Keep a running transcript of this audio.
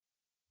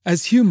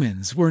As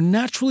humans, we're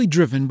naturally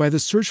driven by the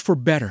search for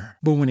better.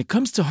 But when it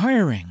comes to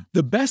hiring,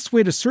 the best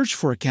way to search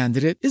for a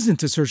candidate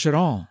isn't to search at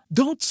all.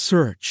 Don't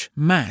search,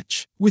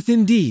 match with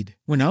Indeed.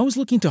 When I was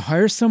looking to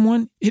hire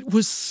someone, it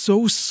was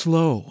so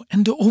slow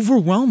and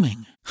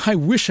overwhelming. I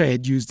wish I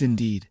had used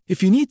Indeed.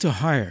 If you need to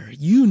hire,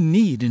 you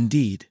need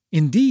Indeed.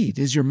 Indeed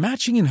is your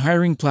matching and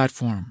hiring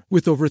platform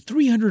with over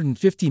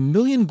 350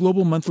 million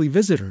global monthly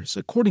visitors,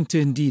 according to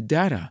Indeed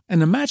data,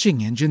 and a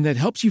matching engine that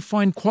helps you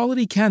find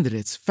quality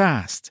candidates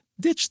fast.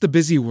 Ditch the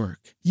busy work.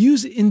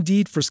 Use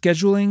Indeed for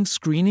scheduling,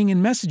 screening,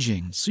 and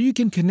messaging so you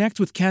can connect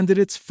with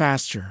candidates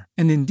faster.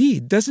 And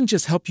Indeed doesn't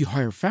just help you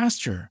hire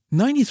faster.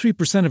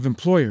 93% of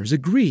employers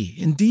agree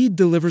Indeed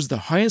delivers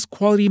the highest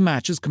quality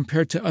matches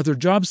compared to other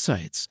job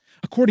sites,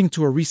 according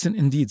to a recent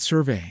Indeed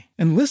survey.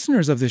 And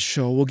listeners of this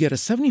show will get a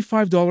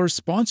 $75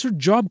 sponsored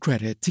job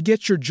credit to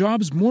get your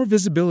jobs more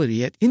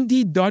visibility at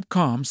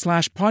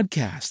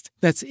Indeed.com/podcast.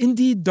 That's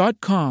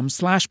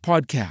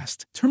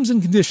Indeed.com/podcast. Terms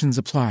and conditions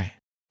apply.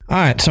 All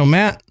right, so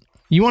Matt,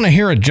 you want to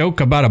hear a joke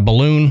about a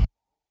balloon?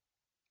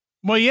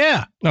 Well,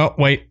 yeah. Oh,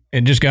 wait,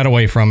 it just got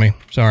away from me.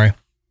 Sorry.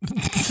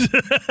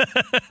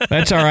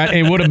 That's all right.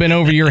 It would have been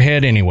over your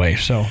head anyway,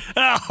 so.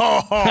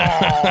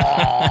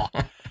 Oh.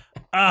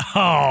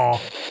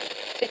 Oh.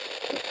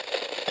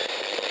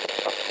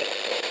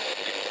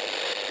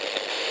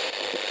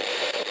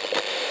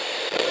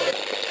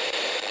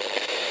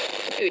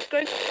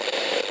 Good.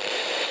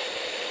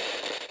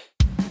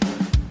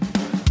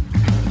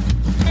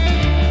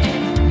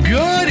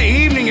 Good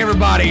evening,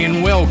 everybody,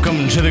 and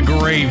welcome to the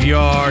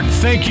Graveyard.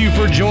 Thank you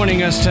for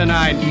joining us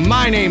tonight.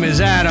 My name is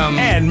Adam.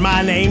 And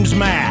my name's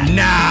Matt.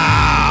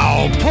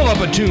 Now, pull up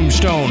a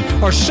tombstone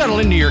or settle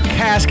into your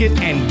casket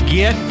and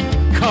get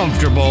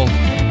comfortable,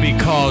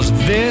 because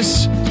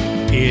this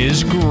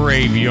is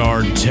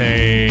Graveyard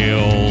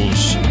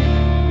Tales.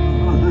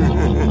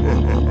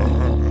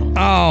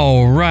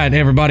 All right,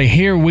 everybody,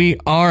 here we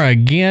are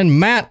again.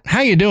 Matt,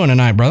 how you doing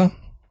tonight, brother?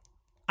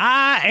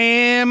 I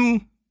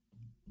am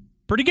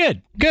pretty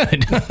good.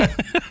 Good.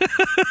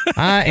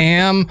 I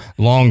am.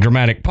 Long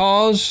dramatic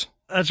pause.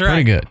 That's right.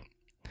 Pretty good.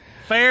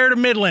 Fair to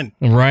middling.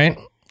 Right.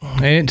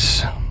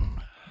 It's,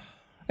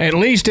 at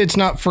least it's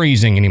not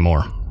freezing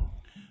anymore.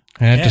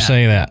 I have to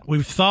say that.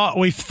 We've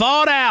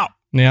thought out.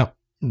 Yep.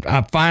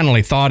 I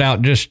finally thought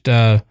out just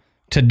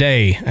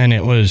today, and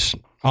it was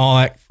all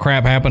that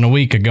crap happened a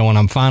week ago, and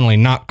I'm finally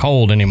not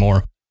cold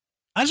anymore.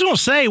 I was going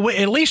to say,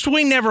 at least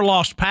we never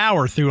lost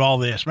power through all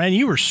this, man.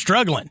 You were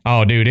struggling.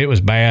 Oh, dude, it was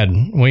bad.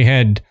 We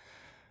had,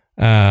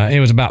 it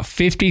was about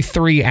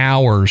 53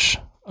 hours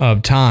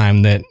of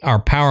time that our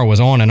power was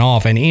on and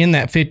off. And in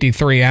that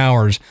 53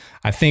 hours,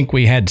 I think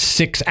we had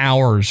 6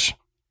 hours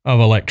of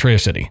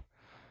electricity.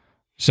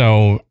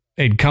 So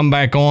it'd come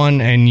back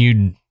on and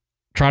you'd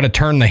try to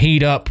turn the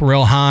heat up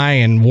real high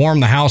and warm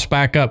the house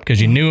back up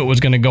because you knew it was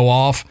going to go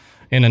off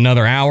in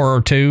another hour or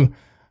two.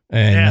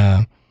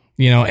 And,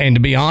 you know, and to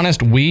be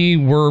honest, we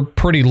were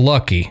pretty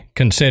lucky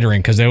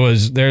considering, because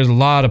there's a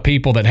lot of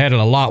people that had it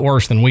a lot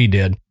worse than we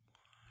did.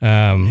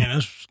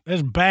 That's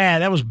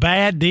bad. That was a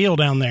bad deal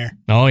down there.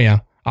 Oh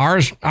yeah,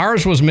 ours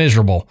was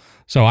miserable.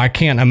 So I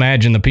can't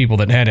imagine the people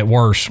that had it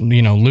worse.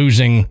 You know,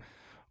 losing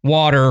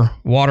water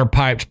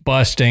pipes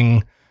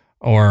busting,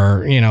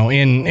 or you know,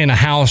 in a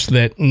house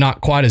that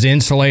not quite as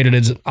insulated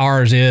as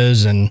ours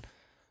is. And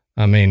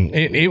I mean,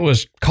 it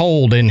was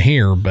cold in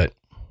here, but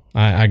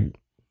I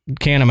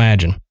can't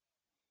imagine.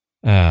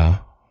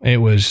 It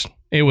was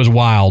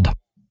wild.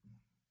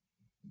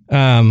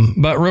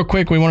 But real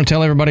quick, we want to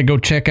tell everybody, go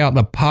check out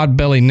the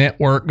Podbelly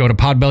Network. Go to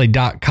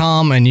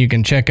podbelly.com and you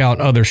can check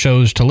out other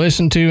shows to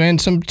listen to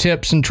and some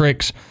tips and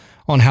tricks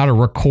on how to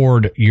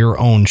record your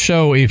own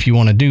show if you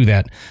want to do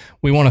that.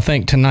 We want to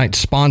thank tonight's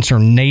sponsor,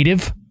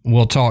 Native.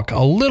 We'll talk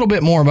a little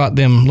bit more about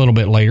them a little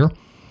bit later.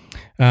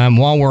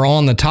 While we're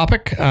on the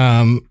topic,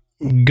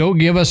 go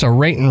give us a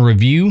rate and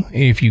review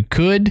if you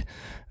could.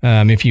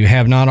 If you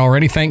have not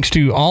already, thanks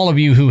to all of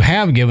you who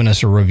have given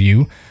us a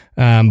review.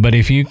 But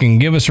if you can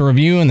give us a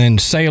review and then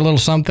say a little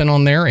something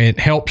on there, it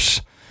helps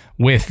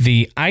with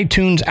the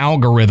iTunes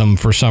algorithm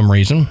for some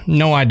reason.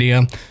 No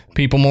idea.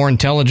 People more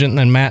intelligent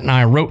than Matt and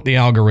I wrote the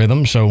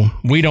algorithm, so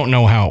we don't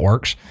know how it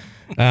works.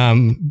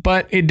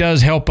 But it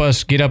does help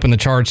us get up in the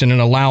charts, and it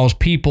allows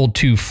people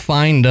to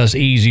find us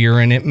easier,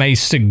 and it may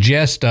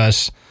suggest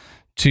us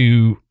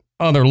to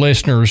other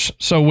listeners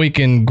so we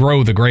can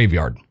grow the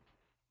graveyard.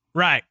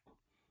 Right.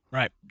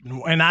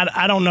 And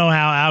I don't know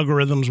how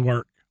algorithms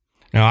work.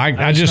 No,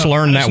 I just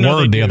learned that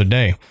word the other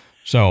day.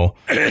 So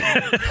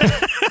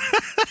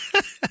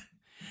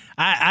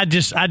I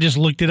just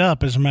looked it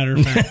up, as a matter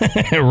of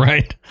fact.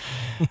 Right.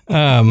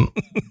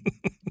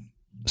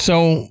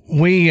 So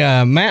we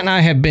Matt and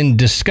I have been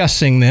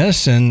discussing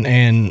this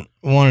and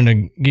wanted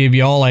to give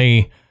you all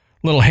a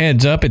little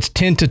heads up. It's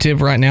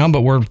tentative right now,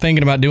 but we're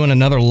thinking about doing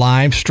another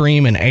live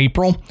stream in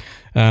April.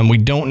 We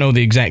don't know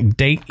the exact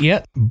date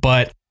yet,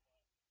 but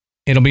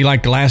it'll be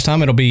like the last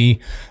time. It'll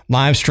be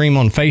live stream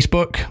on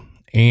Facebook,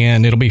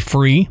 and it'll be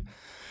free.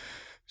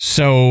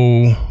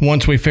 So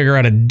once we figure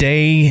out a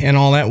day and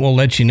all that, we'll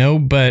let you know.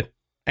 But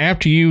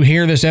after you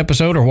hear this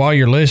episode or while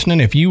you're listening,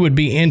 if you would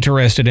be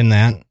interested in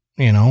that,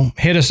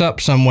 hit us up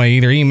some way,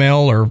 either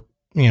email or,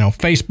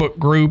 Facebook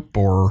group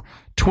or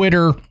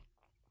Twitter,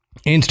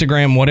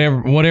 Instagram,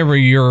 whatever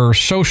your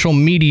social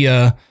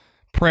media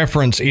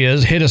preference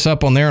is, hit us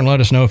up on there and let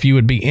us know if you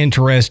would be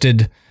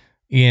interested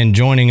in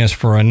joining us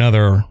for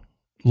another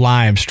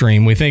live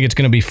stream. We think it's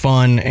going to be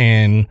fun,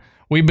 and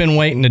we've been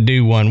waiting to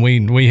do one.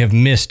 We have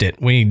missed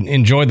it. We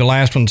enjoyed the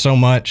last one so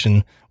much,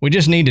 and we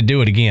just need to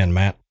do it again,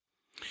 Matt.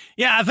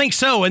 Yeah, I think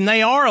so. And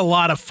they are a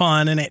lot of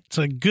fun, and it's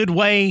a good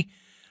way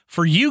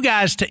for you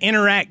guys to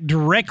interact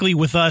directly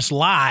with us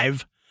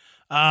live.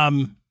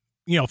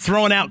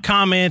 Throwing out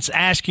comments,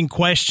 asking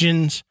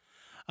questions.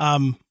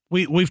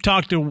 We've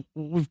talked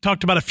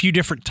about a few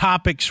different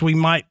topics we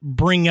might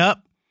bring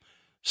up.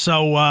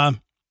 So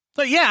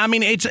yeah, I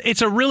mean,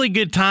 it's a really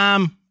good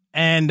time,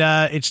 and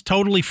it's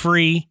totally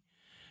free,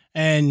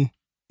 and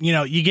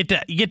you get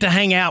to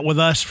hang out with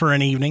us for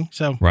an evening.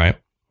 So right.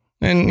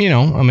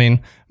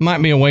 And,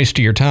 might be a waste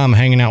of your time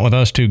hanging out with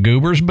us two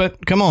goobers,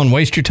 but come on,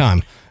 waste your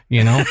time,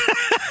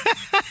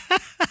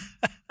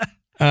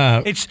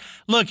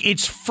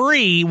 It's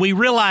free. We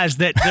realize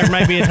that there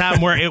may be a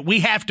time where we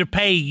have to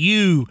pay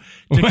you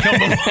to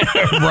come along.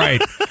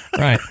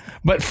 Right.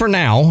 But for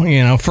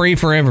now, free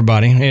for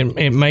everybody.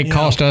 It may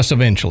cost us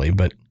eventually,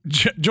 but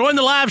join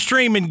the live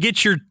stream and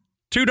get your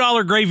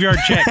 $2 graveyard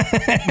check.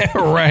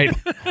 Right.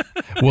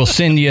 We'll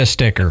send you a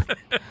sticker.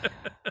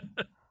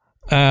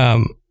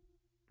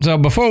 So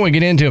before we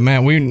get into it,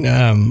 Matt,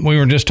 we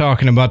were just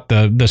talking about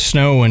the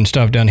snow and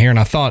stuff down here, and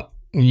I thought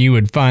you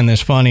would find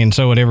this funny, and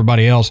so would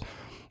everybody else.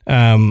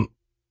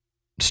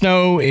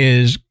 Snow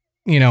is,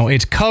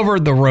 it's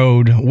covered the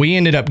road. We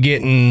ended up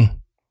getting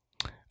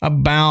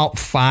about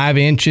 5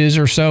 inches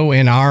or so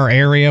in our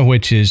area,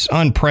 which is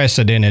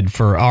unprecedented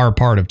for our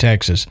part of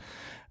Texas.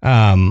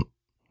 And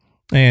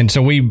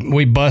so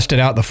we busted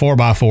out the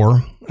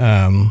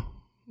 4x4.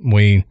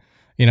 We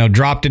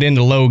dropped it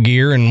into low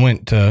gear and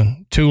went to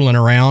tooling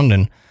around,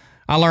 and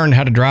I learned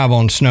how to drive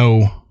on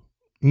snow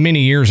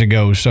many years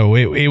ago. So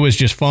it was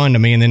just fun to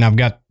me. And then I've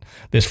got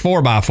this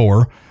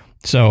 4x4.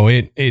 So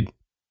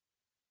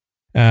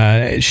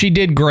she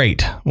did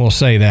great. We'll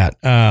say that.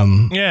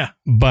 Yeah.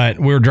 But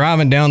we're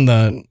driving down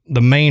the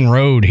main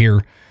road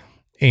here,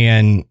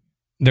 and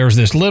there's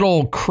this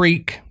little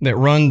creek that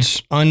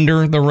runs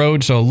under the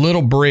road. So a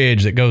little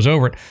bridge that goes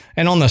over it.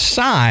 And on the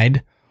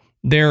side,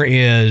 there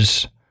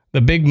is the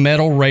big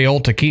metal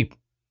rail to keep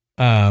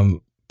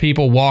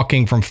people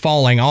walking from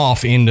falling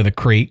off into the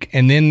creek.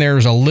 And then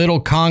there's a little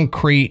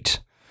concrete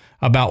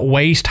about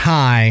waist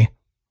high,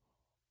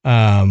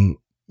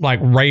 like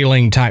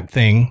railing type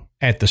thing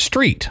at the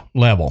street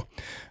level,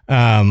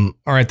 or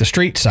at the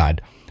street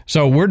side.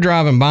 So we're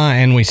driving by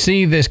and we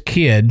see this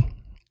kid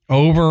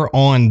over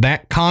on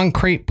that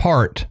concrete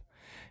part.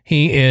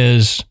 He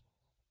is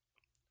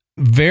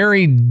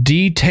very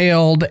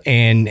detailed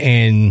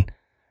and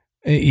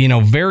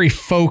very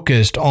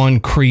focused on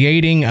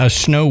creating a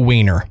snow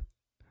wiener.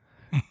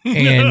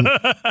 And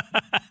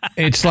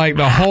it's like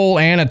the whole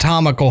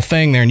anatomical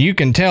thing there. And you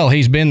can tell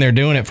he's been there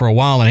doing it for a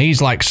while, and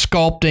he's like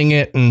sculpting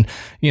it and,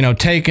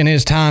 taking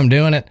his time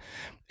doing it.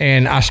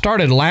 And I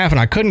started laughing.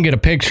 I couldn't get a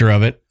picture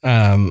of it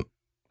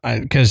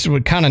because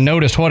we kind of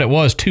noticed what it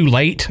was too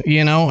late,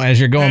 as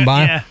you're going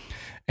by. Yeah.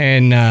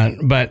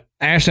 And but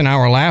Ashley and I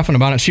were laughing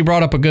about it. She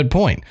brought up a good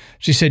point.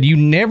 She said, you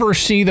never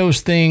see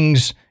those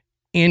things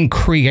in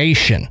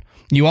creation.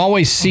 You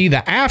always see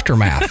the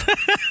aftermath,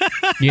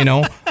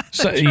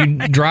 so right. You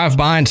drive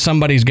by and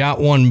somebody's got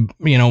one,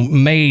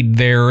 made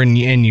there and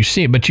you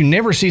see it, but you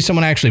never see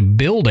someone actually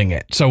building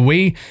it. So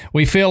we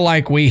feel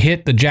like we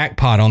hit the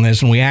jackpot on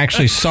this, and we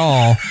actually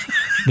saw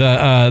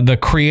the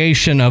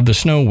creation of the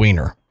snow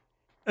wiener.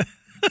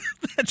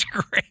 That's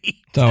great.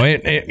 So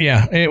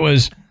it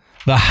was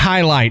the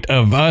highlight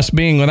of us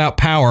being without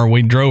power.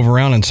 We drove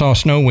around and saw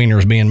snow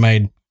wieners being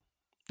made.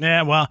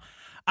 Yeah. Well,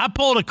 I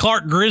pulled a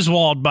Clark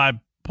Griswold by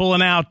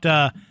pulling out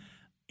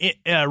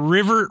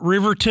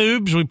river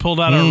tubes. We pulled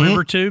out our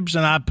river tubes,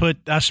 and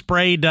I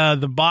sprayed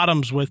the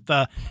bottoms with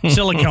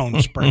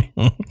silicone spray.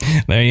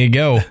 There you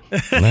go.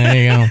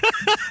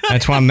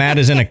 That's why Matt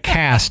is in a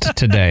cast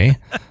today.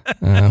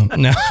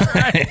 No,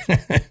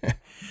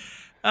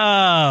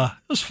 it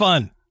was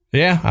fun.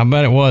 Yeah, I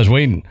bet it was.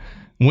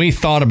 We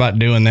thought about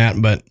doing that,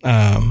 but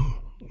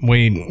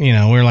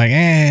we're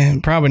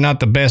like, probably not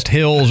the best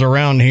hills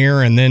around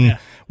here, and then. Yeah.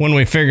 When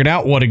we figured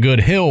out what a good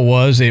hill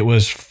was, it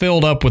was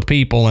filled up with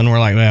people, and we're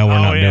like, well, we're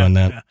not doing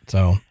that. Yeah.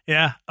 So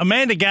yeah,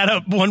 Amanda got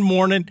up one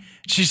morning.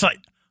 She's like,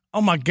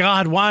 oh my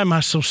God, why am I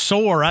so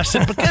sore? I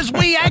said, because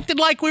we acted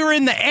like we were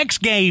in the X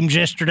Games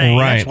yesterday.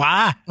 Right. That's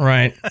why.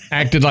 Right.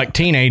 Acted like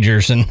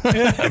teenagers, and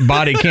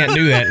body can't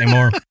do that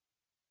anymore.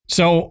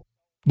 So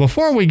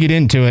before we get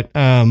into it,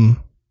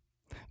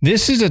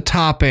 this is a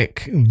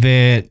topic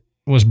that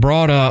was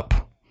brought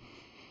up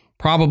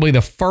probably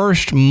the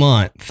first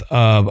month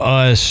of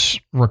us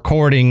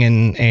recording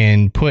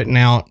and putting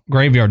out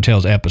Graveyard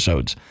Tales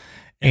episodes.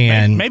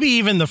 And maybe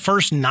even the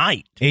first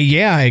night.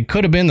 Yeah, it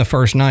could have been the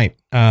first night.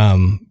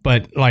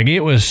 But like it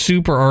was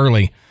super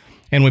early,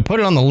 and we put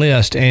it on the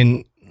list,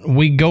 and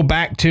we go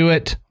back to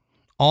it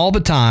all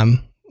the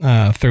time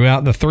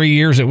throughout the 3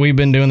 years that we've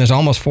been doing this,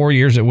 almost 4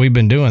 years that we've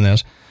been doing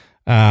this.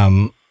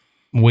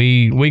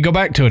 We go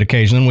back to it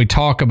occasionally and we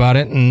talk about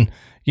it, and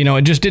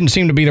it just didn't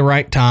seem to be the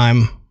right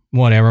time,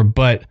 whatever.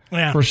 But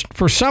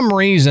for some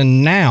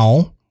reason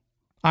now,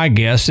 I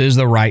guess is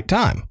the right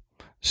time.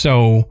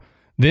 So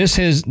this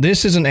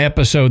is an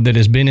episode that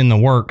has been in the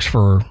works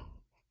for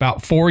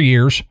about 4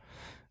 years.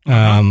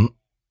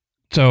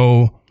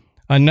 So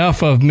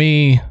enough of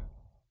me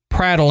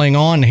prattling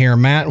on here,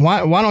 Matt.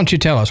 Why don't you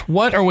tell us,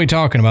 what are we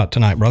talking about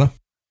tonight, brother?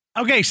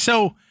 Okay,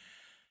 so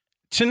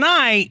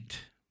tonight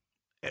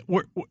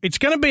it's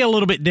going to be a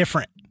little bit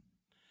different.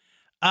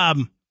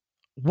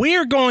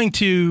 We're going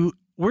to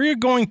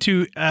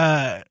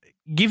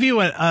give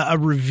you a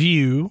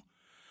review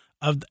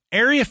of the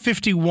Area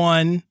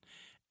 51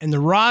 and the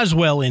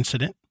Roswell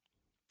incident.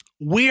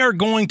 We are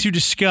going to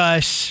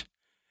discuss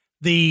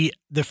the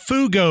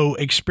Fugo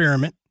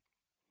experiment.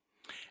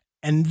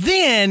 And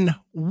then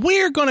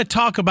we're going to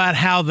talk about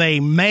how they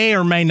may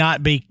or may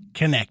not be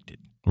connected.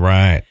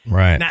 Right.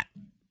 Now,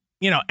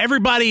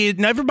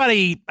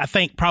 everybody, I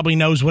think, probably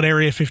knows what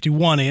Area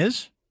 51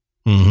 is.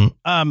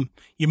 Mm-hmm.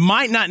 You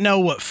might not know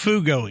what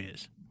Fugo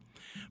is,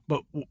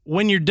 but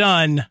when you're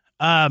done,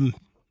 when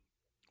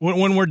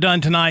we're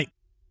done tonight,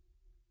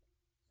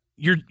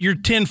 your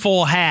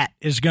tinfoil hat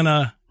is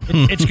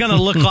it's gonna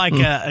look like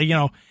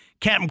a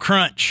Captain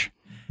Crunch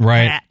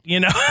hat,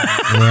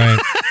 Right.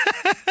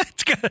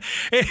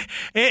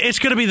 It's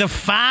gonna be the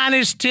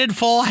finest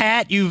tinfoil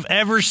hat you've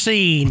ever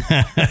seen.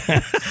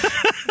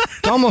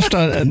 It's almost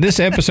this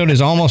episode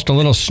is almost a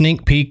little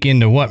sneak peek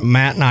into what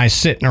Matt and I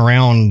sitting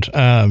around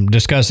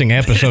discussing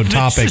episode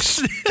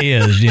topics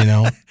is.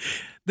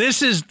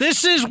 This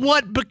is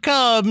what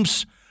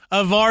becomes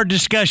of our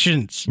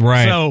discussions.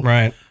 Right.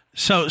 Right.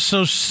 So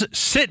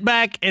sit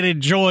back and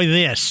enjoy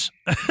this.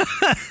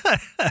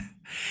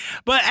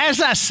 But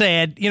as I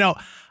said,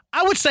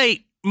 I would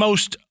say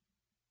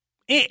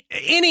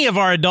any of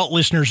our adult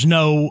listeners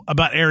know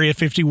about Area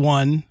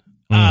 51.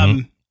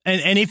 And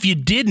if you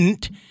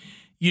didn't,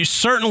 you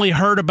certainly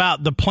heard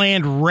about the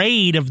planned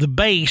raid of the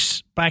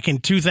base back in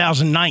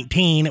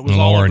 2019. It was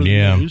all over the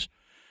news.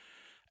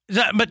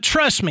 But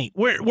trust me,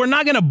 we're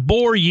not going to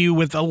bore you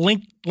with a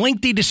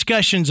lengthy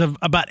discussions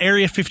about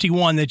Area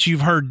 51 that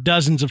you've heard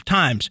dozens of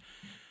times.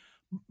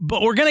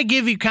 But we're going to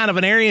give you kind of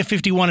an Area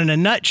 51 in a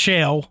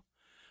nutshell,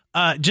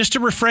 just to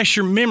refresh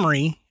your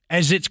memory,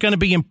 as it's going to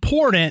be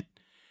important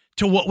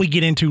to what we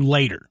get into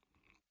later.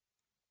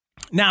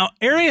 Now,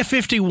 Area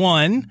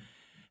 51,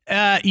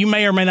 you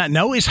may or may not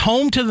know, is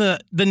home to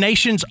the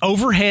nation's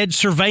overhead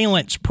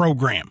surveillance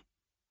program.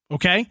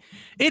 Okay?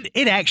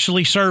 It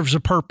actually serves a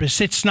purpose.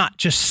 It's not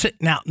just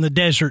sitting out in the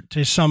desert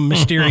to some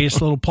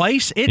mysterious little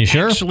place. It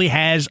actually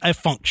has a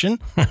function.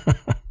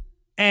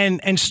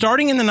 And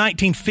starting in the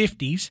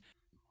 1950s,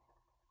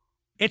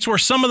 it's where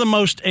some of the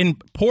most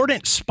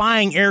important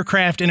spying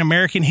aircraft in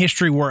American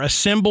history were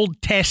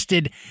assembled,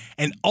 tested,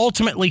 and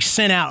ultimately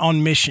sent out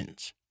on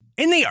missions.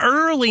 In the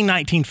early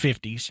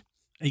 1950s,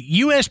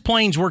 U.S.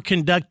 planes were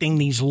conducting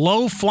these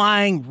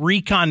low-flying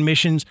recon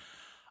missions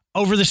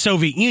over the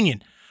Soviet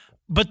Union,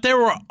 but there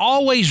were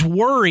always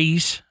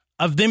worries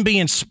of them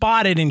being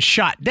spotted and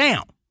shot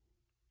down.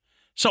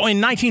 So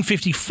in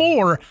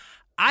 1954,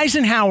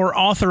 Eisenhower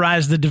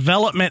authorized the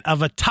development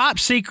of a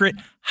top-secret,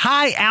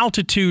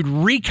 high-altitude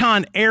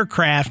recon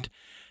aircraft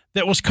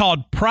that was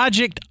called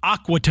Project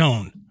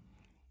Aquatone.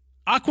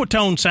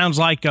 Aquatone sounds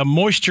like a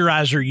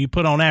moisturizer you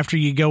put on after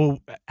you go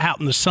out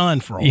in the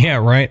sun for a while. Yeah,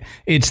 right.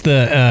 It's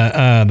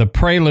the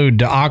prelude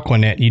to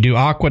Aquanet. You do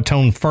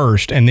Aquatone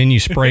first, and then you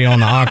spray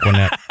on the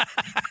Aquanet.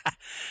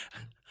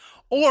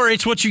 Or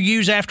it's what you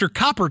use after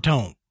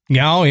Coppertone.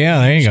 Oh, yeah,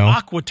 there you go.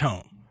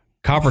 Aquatone.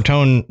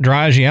 Coppertone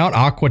dries you out.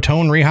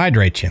 Aquatone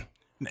rehydrates you.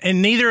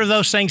 And neither of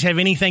those things have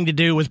anything to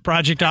do with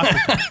Project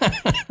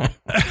Aquatone.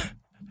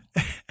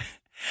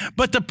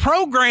 But the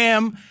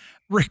program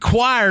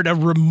required a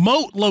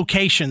remote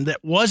location that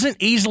wasn't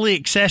easily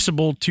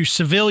accessible to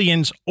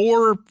civilians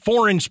or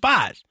foreign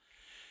spies.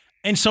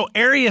 And so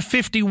Area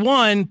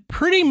 51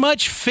 pretty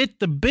much fit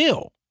the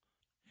bill.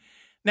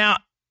 Now,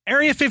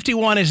 Area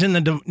 51 is in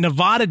the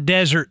Nevada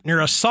desert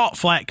near a salt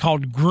flat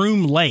called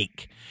Groom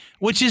Lake,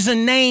 which is a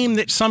name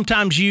that's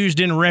sometimes used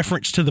in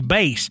reference to the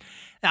base.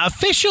 Now,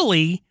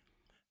 officially,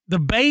 the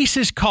base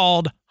is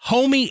called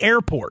Homey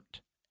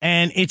Airport,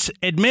 and it's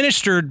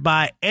administered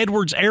by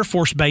Edwards Air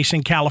Force Base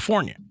in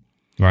California.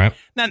 Right.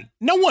 Now,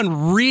 no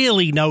one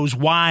really knows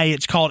why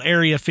it's called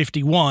Area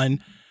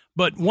 51,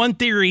 but one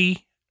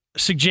theory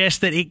suggests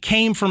that it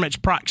came from its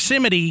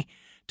proximity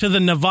to the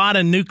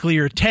Nevada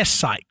nuclear test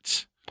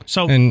sites.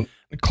 And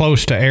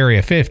close to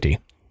Area 50,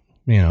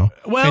 Well,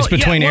 it's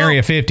between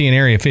Area 50 and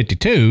Area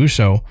 52,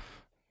 so,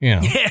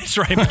 Yeah, that's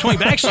right.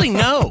 But actually,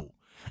 no.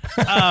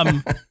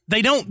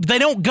 They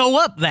don't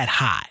go up that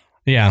high.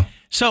 Yeah.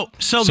 So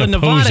the Supposedly.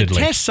 Nevada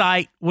test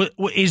site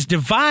is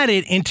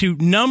divided into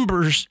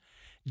numbers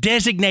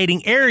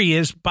designating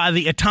areas by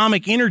the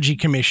Atomic Energy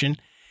Commission,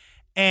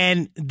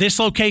 and this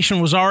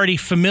location was already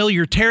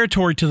familiar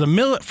territory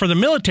to for the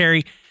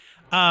military,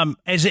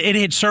 as it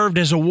had served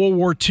as a World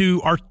War II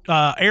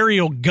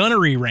aerial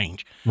gunnery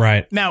range.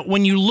 Right. Now,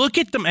 when you look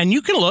at them, and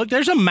you can look,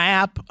 there's a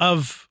map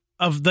of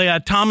the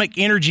Atomic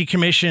Energy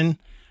Commission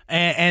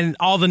and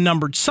all the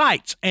numbered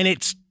sites, and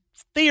it's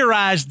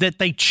theorized that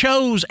they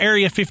chose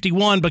Area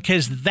 51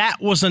 because that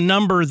was a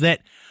number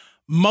that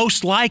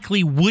most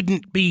likely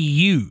wouldn't be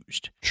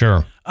used.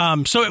 Sure.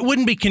 So it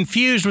wouldn't be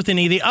confused with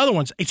any of the other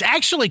ones. It's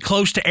actually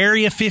close to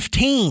Area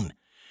 15.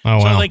 Oh,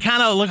 so wow. they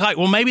kind of look like,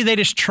 well, maybe they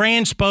just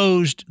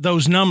transposed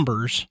those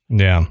numbers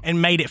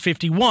and made it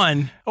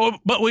 51.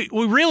 But we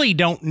really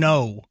don't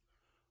know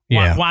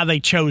why they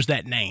chose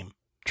that name.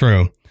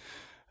 True.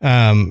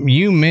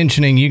 You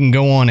mentioning you can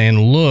go on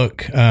and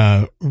look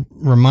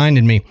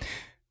reminded me.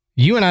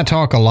 You and I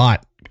talk a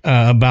lot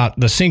about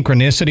the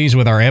synchronicities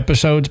with our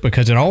episodes,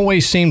 because it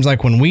always seems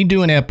like when we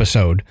do an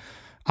episode,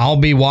 I'll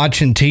be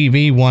watching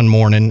TV one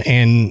morning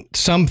and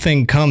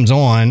something comes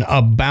on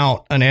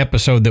about an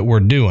episode that we're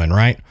doing,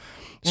 right?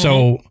 Mm-hmm.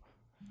 So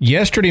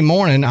yesterday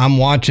morning, I'm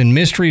watching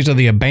Mysteries of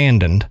the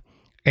Abandoned,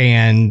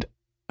 and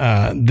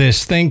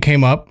this thing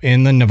came up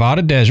in the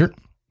Nevada desert,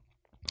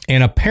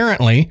 and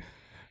apparently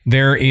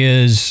there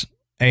is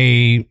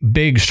a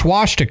big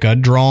swastika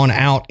drawn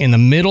out in the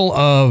middle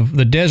of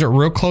the desert,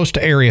 real close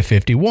to Area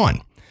 51.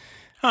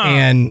 Huh.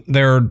 And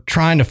they're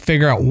trying to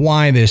figure out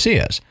why this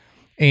is.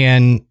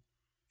 And,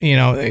 you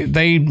know,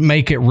 they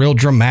make it real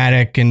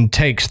dramatic and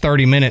takes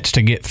 30 minutes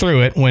to get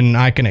through it when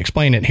I can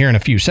explain it here in a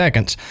few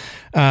seconds.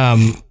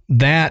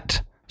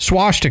 That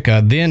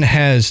swastika then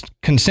has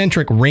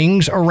concentric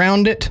rings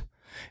around it.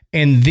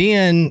 And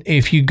then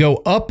if you go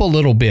up a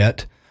little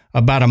bit,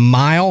 about a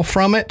mile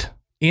from it,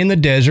 in the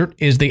desert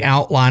is the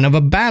outline of a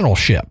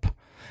battleship.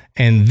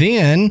 And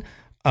then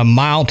a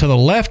mile to the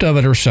left of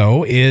it or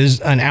so is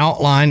an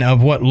outline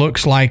of what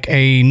looks like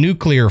a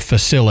nuclear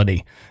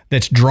facility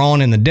that's drawn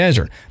in the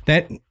desert.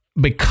 That,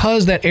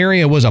 because that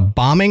area was a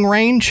bombing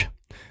range,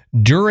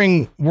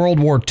 during World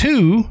War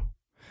II,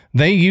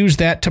 they used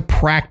that to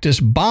practice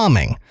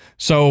bombing.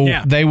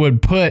 So they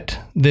would put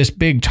this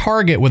big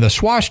target with a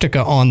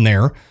swastika on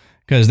there,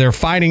 because they're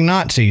fighting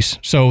Nazis.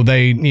 So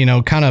they, you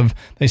know,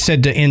 they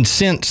said to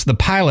incense the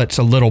pilots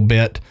a little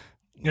bit.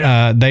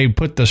 They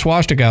put the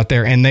swastika out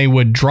there and they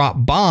would drop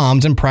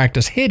bombs and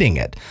practice hitting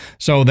it.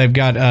 So they've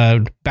got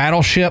a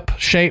battleship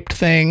shaped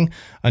thing,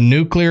 a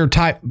nuclear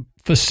type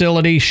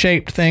facility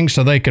shaped thing,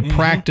 so they could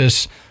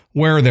practice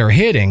where they're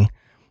hitting.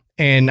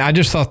 And I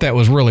just thought that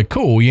was really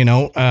cool, you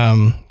know,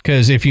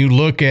 because if you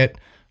look at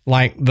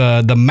like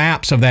the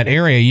maps of that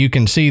area, you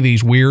can see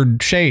these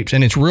weird shapes,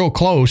 and it's real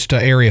close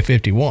to Area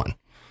 51.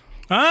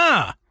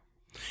 Ah,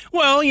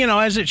 well, you know,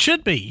 as it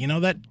should be, you know,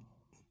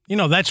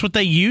 that's what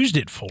they used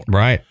it for.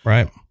 Right.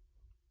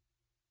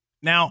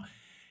 Now,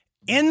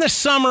 in the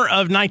summer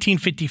of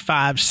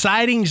 1955,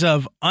 sightings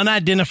of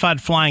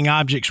unidentified flying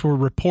objects were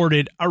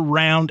reported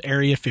around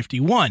Area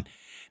 51.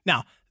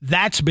 Now,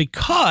 that's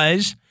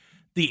because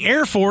the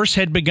Air Force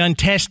had begun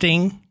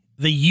testing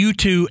the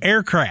U-2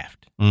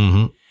 aircraft.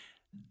 Mm-hmm.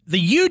 The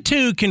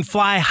U-2 can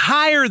fly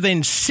higher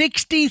than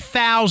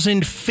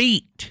 60,000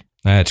 feet.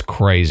 That's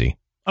crazy.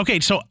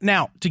 Okay, so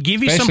now to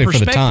give you Especially some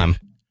perspective. For the time.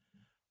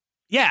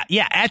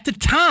 Yeah. At the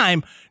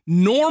time,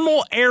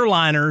 normal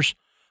airliners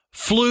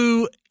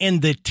flew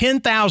in the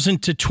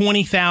 10,000 to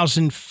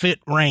 20,000 foot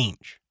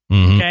range.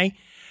 Mm-hmm. Okay.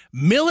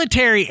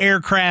 Military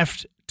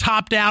aircraft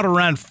topped out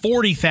around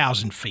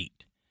 40,000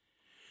 feet.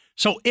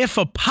 So if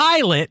a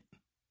pilot,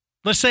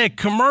 let's say a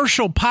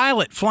commercial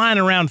pilot flying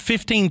around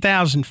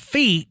 15,000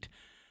 feet,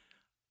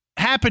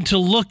 happened to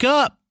look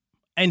up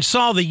and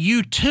saw the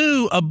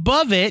U-2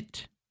 above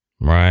it,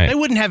 right, they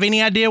wouldn't have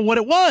any idea what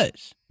it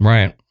was.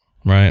 Right.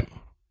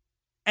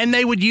 And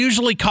they would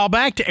usually call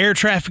back to air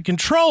traffic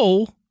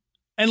control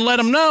and let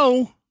them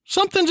know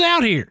something's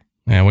out here.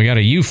 Yeah, we got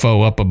a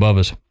UFO up above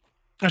us.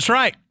 That's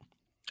right.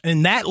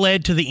 And that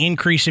led to the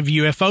increase of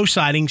UFO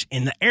sightings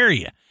in the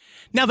area.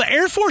 Now, the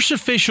Air Force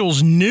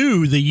officials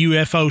knew the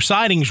UFO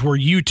sightings were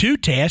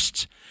U-2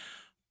 tests,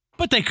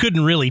 but they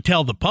couldn't really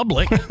tell the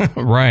public.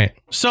 Right.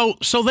 So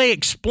they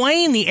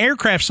explained the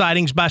aircraft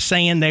sightings by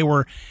saying they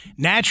were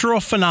natural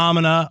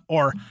phenomena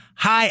or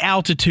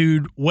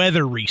high-altitude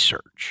weather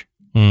research.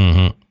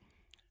 Mm-hmm.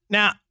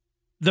 Now,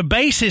 the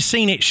base has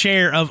seen its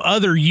share of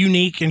other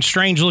unique and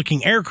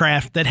strange-looking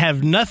aircraft that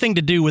have nothing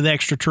to do with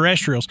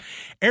extraterrestrials.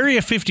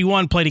 Area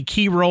 51 played a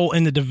key role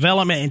in the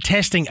development and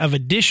testing of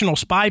additional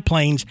spy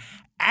planes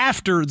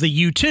after the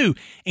U-2,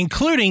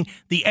 including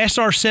the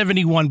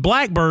SR-71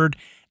 Blackbird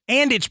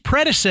and its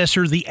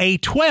predecessor, the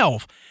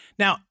A-12.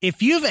 Now,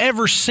 if you've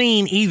ever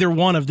seen either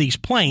one of these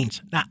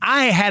planes, now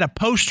I had a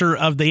poster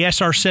of the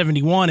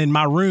SR-71 in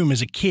my room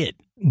as a kid.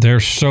 They're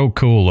so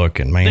cool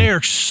looking, man.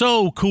 They're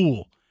so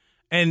cool.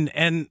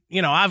 And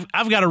you know,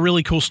 I've got a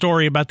really cool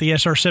story about the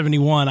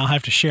SR-71 I'll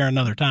have to share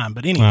another time.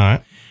 But anyway,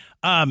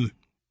 all right.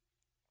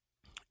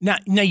 Now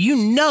you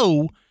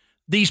know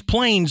these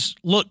planes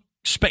look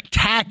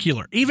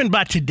spectacular, even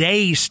by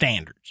today's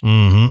standards.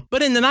 Mm-hmm.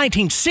 But in the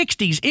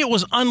 1960s, it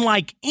was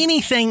unlike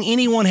anything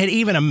anyone had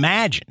even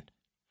imagined.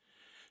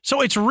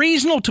 So it's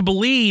reasonable to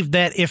believe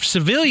that if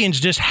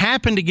civilians just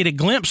happened to get a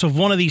glimpse of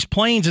one of these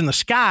planes in the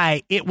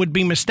sky, it would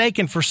be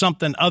mistaken for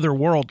something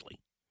otherworldly.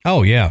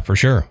 Oh, yeah, for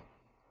sure.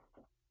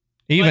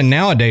 Even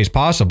nowadays,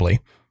 possibly,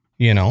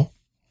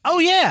 Oh,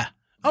 yeah.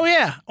 Oh,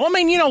 yeah. Well,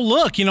 I mean,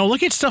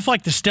 look at stuff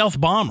like the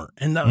stealth bomber.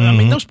 And I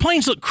mean, those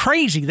planes look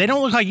crazy. They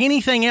don't look like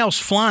anything else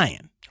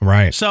flying.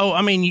 Right. So,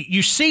 I mean,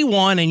 you see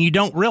one and you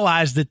don't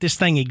realize that this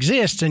thing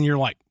exists and you're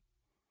like,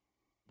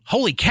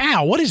 holy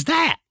cow, what is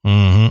that?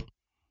 Mm-hmm.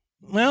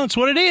 Well, it's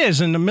what it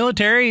is. And the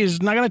military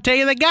is not going to tell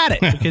you they got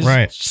it because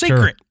right. it's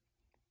secret. Sure.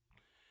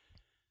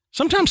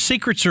 Sometimes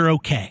secrets are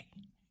okay.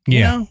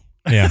 Yeah.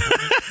 Yeah.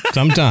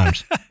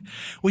 Sometimes.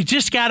 We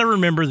just got to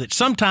remember that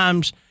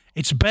sometimes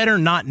it's better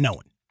not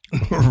knowing.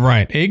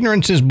 Right.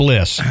 Ignorance is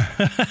bliss.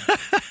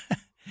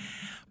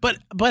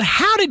 But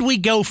how did we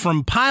go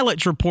from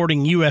pilots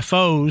reporting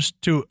UFOs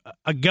to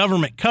a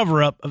government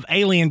cover-up of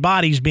alien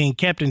bodies being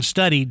kept and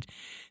studied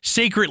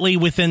secretly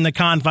within the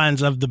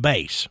confines of the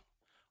base?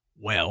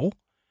 Well,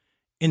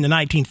 in the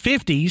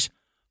 1950s,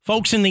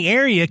 folks in the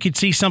area could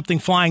see something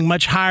flying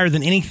much higher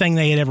than anything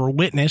they had ever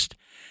witnessed.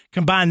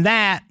 Combine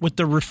that with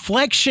the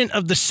reflection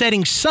of the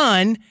setting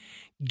sun,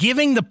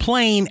 giving the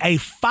plane a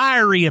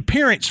fiery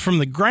appearance from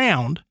the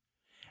ground,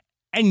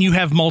 and you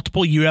have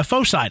multiple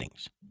UFO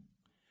sightings.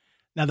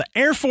 Now, the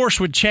Air Force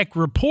would check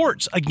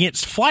reports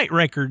against flight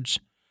records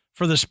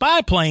for the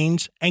spy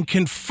planes and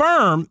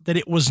confirm that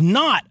it was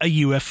not a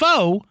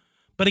UFO,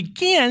 but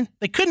again,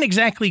 they couldn't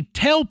exactly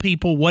tell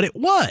people what it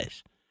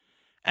was.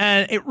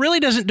 And it really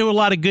doesn't do a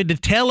lot of good to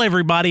tell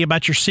everybody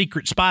about your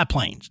secret spy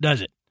planes,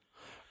 does it?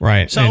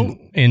 Right. So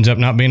it ends up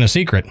not being a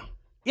secret.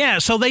 Yeah,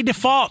 so they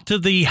default to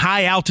the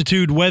high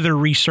altitude weather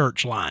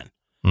research line.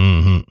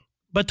 Mm-hmm.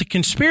 But the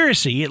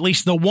conspiracy, at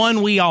least the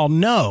one we all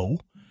know,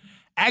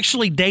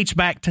 actually dates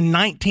back to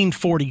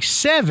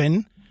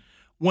 1947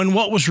 when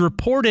what was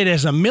reported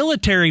as a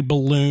military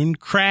balloon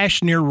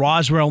crashed near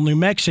Roswell, New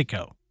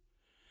Mexico.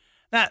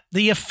 Now,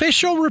 the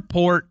official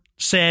report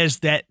says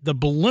that the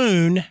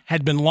balloon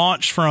had been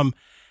launched from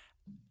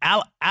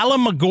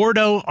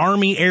Alamogordo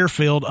Army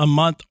Airfield a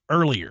month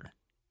earlier.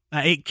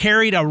 Now, it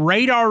carried a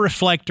radar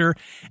reflector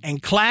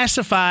and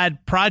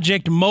classified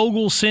Project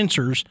Mogul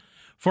sensors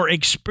for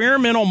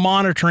experimental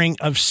monitoring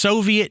of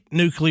Soviet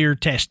nuclear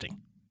testing.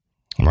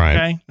 Right.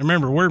 Okay.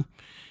 Remember,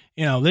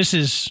 this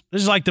is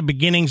like the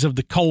beginnings of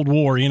the Cold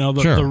War.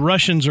 Sure. The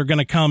Russians are going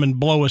to come and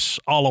blow us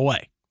all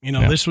away.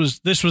 Yeah. This was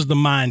the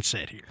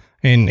mindset here.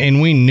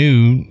 And we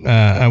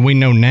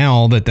know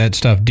now that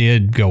stuff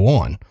did go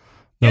on.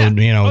 So, Yeah.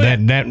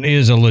 that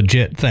is a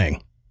legit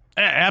thing.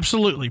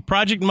 Absolutely.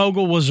 Project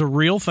Mogul was a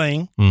real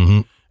thing.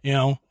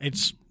 Mm-hmm.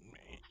 It's,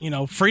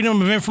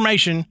 freedom of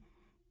information,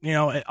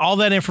 all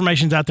that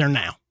information's out there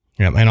now.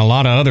 Yeah. And a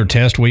lot of other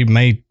tests we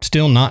may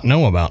still not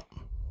know about.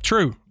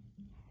 True.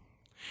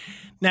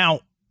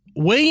 Now,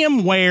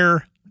 William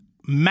Ware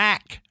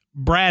Mac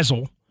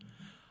Brazel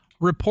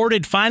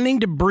reported finding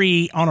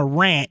debris on a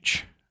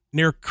ranch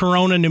near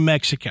Corona, New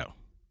Mexico,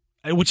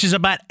 which is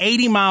about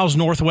 80 miles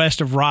northwest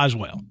of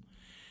Roswell.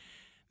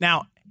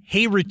 Now,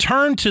 he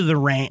returned to the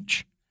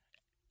ranch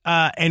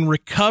and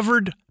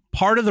recovered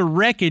part of the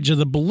wreckage of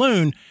the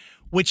balloon,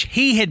 which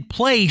he had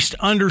placed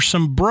under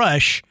some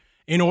brush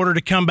in order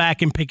to come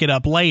back and pick it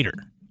up later.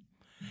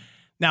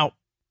 Now,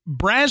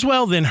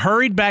 Braswell then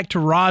hurried back to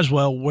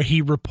Roswell, where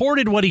he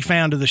reported what he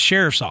found to the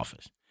sheriff's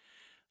office.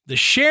 The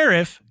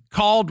sheriff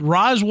called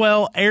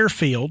Roswell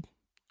Airfield,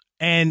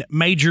 and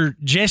Major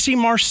Jesse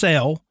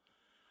Marcel,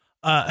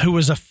 who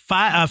was a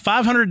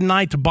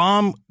 509th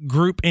Bomb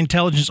Group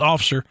intelligence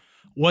officer,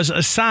 was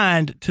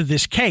assigned to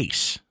this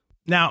case.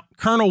 Now,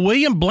 Colonel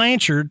William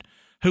Blanchard,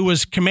 who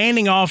was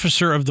commanding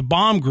officer of the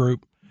bomb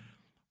group,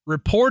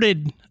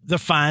 reported the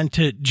find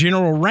to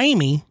General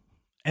Ramey,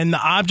 and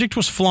the object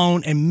was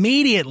flown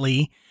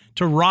immediately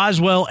to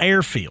Roswell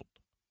Airfield.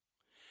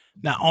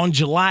 Now, on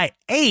July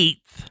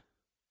 8th,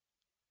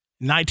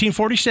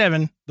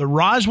 1947, the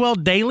Roswell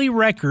Daily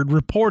Record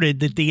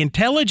reported that the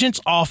intelligence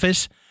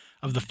office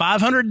of the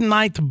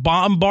 509th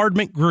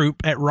Bombardment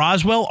Group at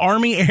Roswell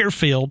Army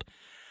Airfield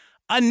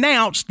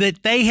announced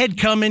that they had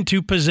come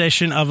into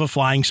possession of a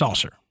flying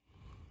saucer.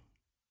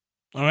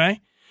 All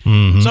right?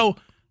 Mm-hmm.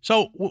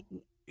 So,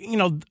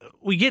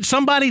 we get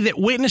somebody that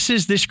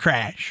witnesses this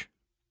crash,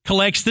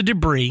 collects the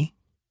debris,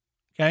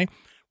 okay,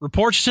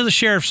 reports to the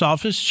sheriff's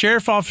office.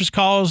 Sheriff's office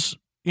calls,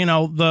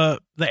 the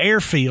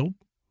airfield.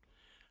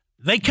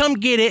 They come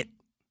get it,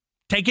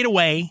 take it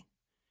away,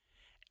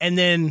 and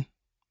then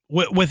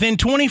within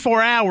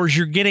 24 hours,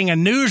 you're getting a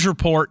news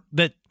report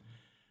that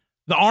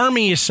the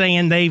Army is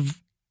saying they've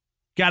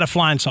got a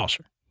flying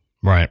saucer.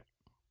 Right.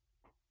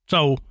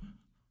 So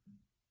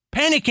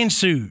panic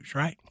ensues,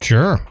 right?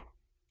 Sure.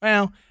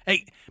 Well,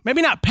 hey,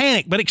 maybe not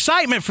panic, but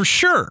excitement for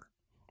sure.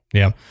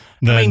 Yeah.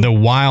 The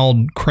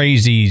wild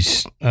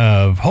crazies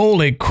of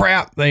holy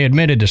crap, they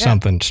admitted to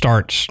something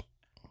starts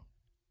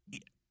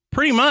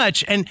Pretty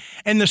much. And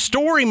the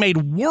story made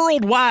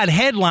worldwide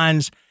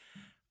headlines,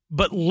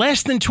 but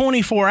less than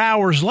 24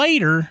 hours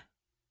later,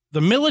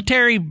 the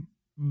military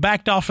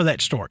backed off of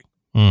that story.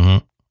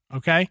 Mm-hmm.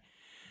 Okay.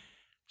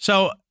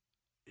 So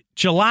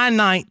July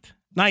 9th,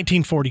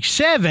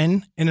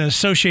 1947, in an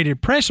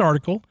Associated Press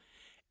article,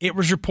 it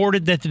was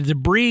reported that the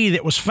debris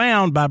that was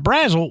found by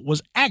Brazel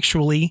was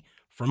actually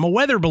from a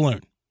weather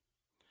balloon.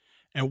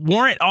 And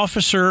Warrant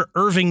Officer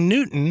Irving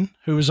Newton,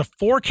 who was a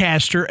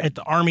forecaster at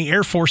the Army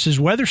Air Force's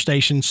weather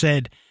station,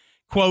 said,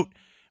 quote,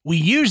 "We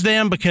use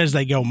them because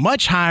they go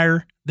much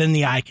higher than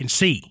the eye can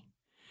see."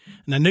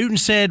 Now, Newton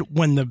said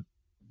when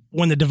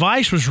the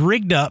device was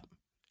rigged up,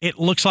 it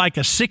looks like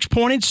a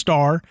 6-pointed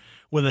star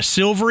with a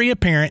silvery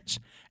appearance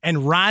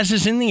and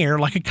rises in the air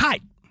like a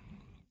kite.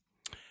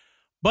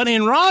 But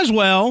in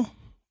Roswell,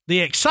 the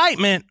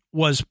excitement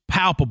was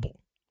palpable.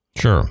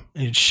 Sure.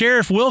 And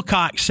Sheriff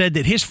Wilcox said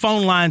that his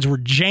phone lines were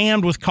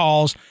jammed with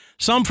calls,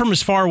 some from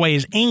as far away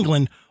as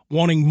England,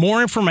 wanting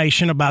more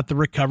information about the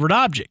recovered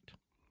object.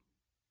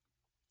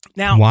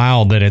 Now,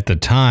 wild that at the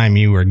time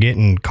you were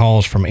getting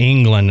calls from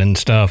England and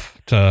stuff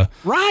to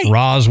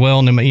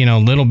Roswell,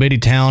 little bitty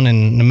town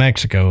in New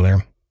Mexico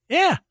there.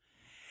 Yeah.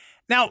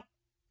 Now,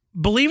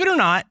 believe it or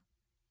not,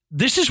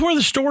 this is where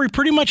the story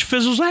pretty much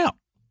fizzles out.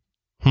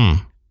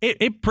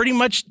 It pretty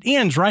much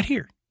ends right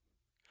here.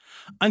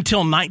 Until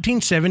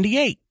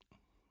 1978,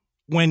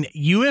 when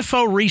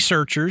UFO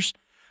researchers,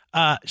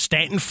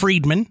 Stanton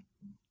Friedman,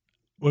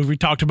 who we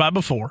talked about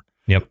before,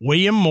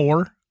 William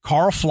Moore,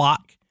 Carl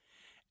Flock,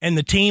 and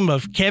the team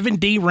of Kevin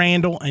D.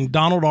 Randall and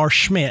Donald R.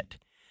 Schmidt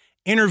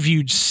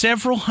interviewed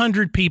several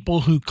hundred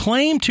people who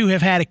claimed to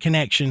have had a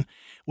connection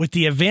with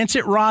the events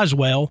at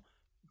Roswell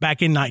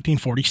back in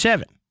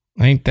 1947.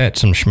 Ain't that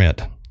some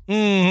Schmidt?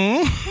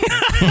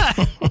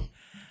 Mm-hmm.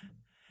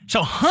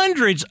 So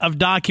hundreds of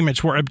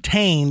documents were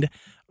obtained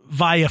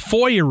via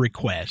FOIA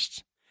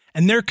requests,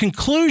 and their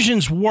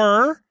conclusions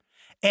were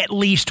at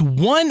least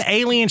one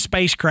alien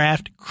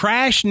spacecraft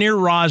crashed near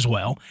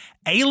Roswell,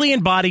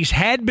 alien bodies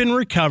had been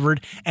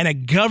recovered, and a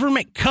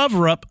government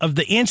cover-up of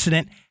the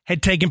incident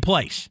had taken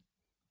place.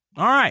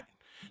 All right.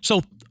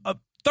 So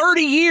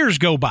 30 years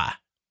go by.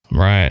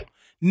 Right.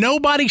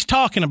 Nobody's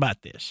talking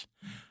about this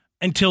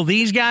until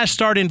these guys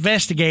start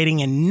investigating,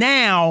 and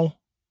now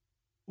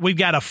we've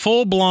got a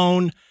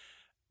full-blown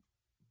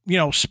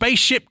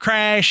spaceship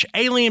crash,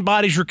 alien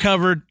bodies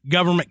recovered,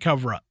 government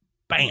cover up.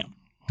 Bam.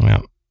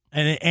 Yeah.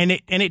 And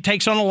it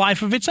takes on a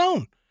life of its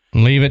own.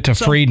 Leave it to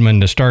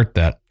Friedman to start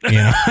that. Pretty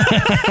I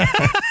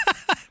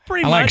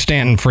much. like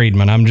Stanton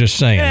Friedman. I'm just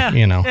saying,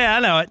 Yeah, I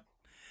know it.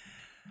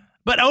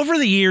 But over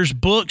the years,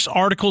 books,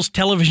 articles,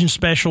 television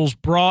specials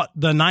brought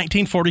the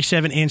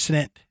 1947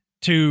 incident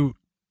to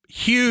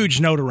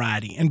huge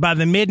notoriety. And by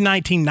the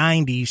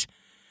mid-1990s,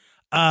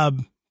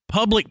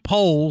 public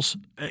polls,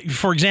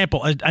 for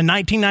example, a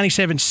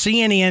 1997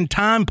 CNN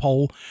Time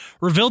poll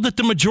revealed that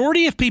the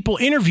majority of people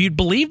interviewed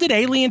believed that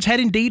aliens had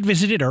indeed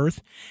visited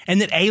Earth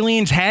and that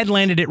aliens had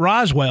landed at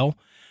Roswell,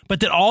 but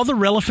that all the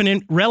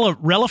relevant. It's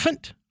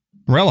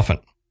a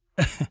relevant.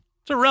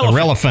 The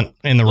relevant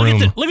in the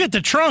room. Look at the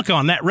trunk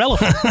on that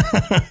relevant.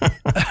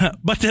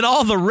 But that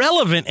all the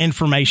relevant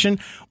information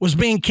was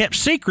being kept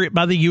secret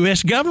by the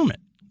U.S.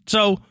 government.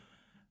 So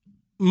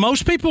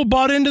most people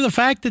bought into the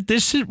fact that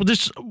this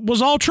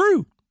was all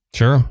true.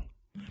 Sure.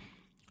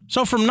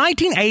 So from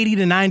 1980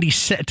 to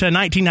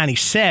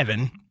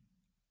 1997,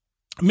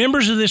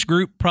 members of this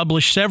group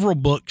published several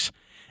books,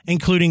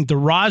 including The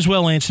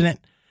Roswell Incident,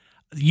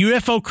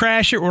 UFO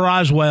Crash at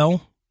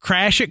Roswell,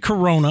 Crash at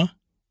Corona,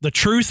 The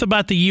Truth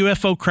About the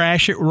UFO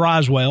Crash at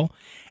Roswell,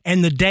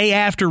 and The Day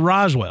After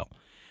Roswell.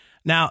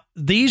 Now,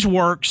 these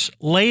works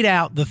laid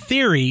out the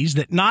theories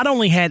that not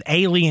only had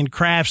alien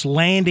crafts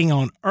landing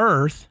on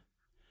Earth,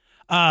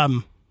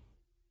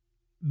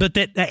 but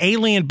that the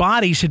alien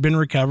bodies had been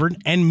recovered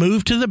and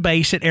moved to the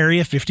base at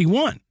Area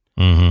 51.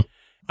 Mm-hmm. All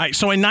right,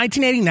 so in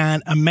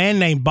 1989, a man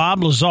named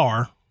Bob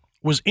Lazar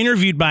was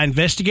interviewed by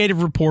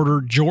investigative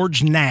reporter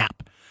George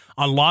Knapp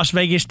on Las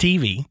Vegas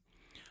TV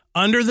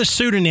under the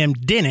pseudonym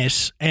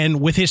Dennis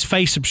and with his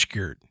face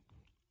obscured.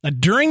 Now,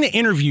 during the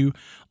interview,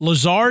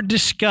 Lazar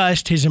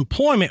discussed his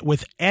employment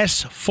with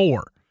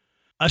S4,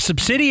 a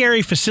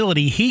subsidiary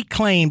facility he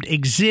claimed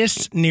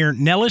exists near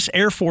Nellis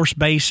Air Force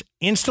Base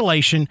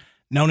installation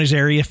known as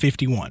Area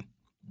 51.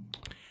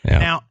 Yeah.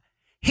 Now,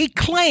 he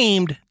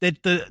claimed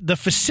that the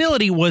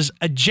facility was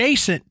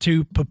adjacent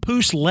to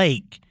Papoose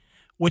Lake,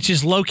 which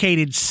is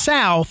located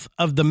south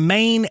of the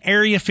main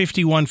Area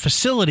 51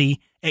 facility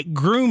at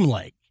Groom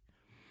Lake.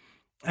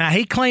 Now,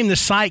 he claimed the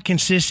site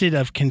consisted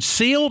of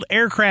concealed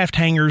aircraft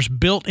hangars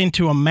built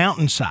into a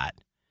mountainside.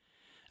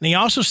 And he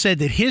also said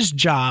that his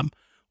job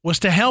was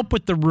to help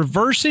with the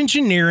reverse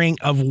engineering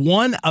of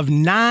one of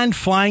 9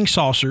 flying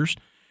saucers,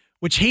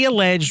 which he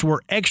alleged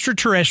were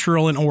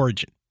extraterrestrial in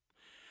origin.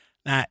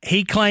 Now,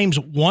 he claims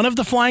one of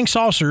the flying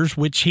saucers,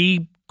 which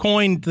he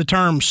coined the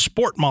term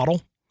sport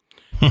model,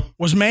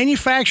 was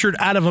manufactured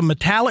out of a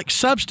metallic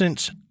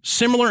substance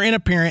similar in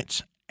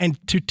appearance and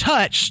to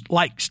touch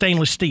like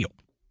stainless steel.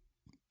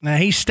 Now,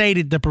 he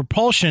stated the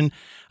propulsion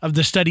of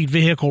the studied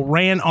vehicle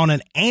ran on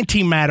an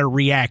antimatter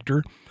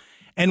reactor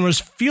and was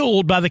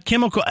fueled by the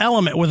chemical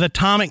element with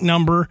atomic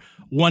number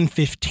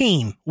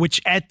 115,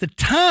 which at the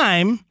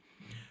time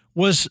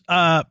was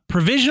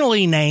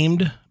provisionally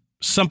named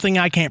something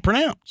I can't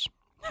pronounce.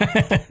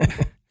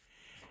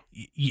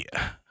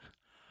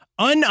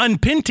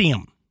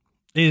 Unpentium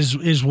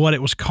is what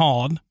it was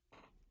called.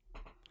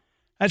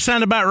 That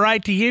sound about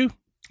right to you?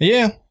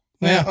 Yeah,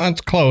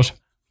 that's close.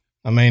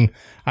 I mean,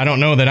 I don't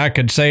know that I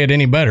could say it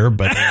any better,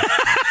 but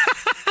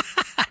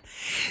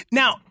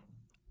now,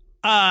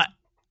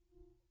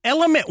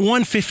 element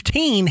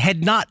 115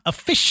 had not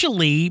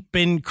officially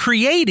been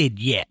created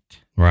yet.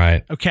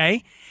 Right.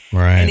 Okay.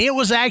 Right. And it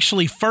was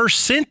actually first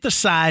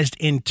synthesized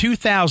in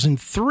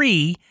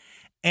 2003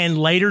 and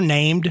later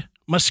named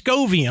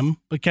Moscovium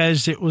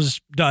because it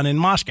was done in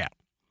Moscow.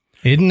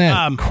 Isn't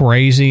that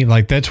crazy?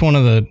 Like, that's one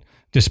of the,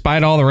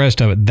 despite all the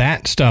rest of it,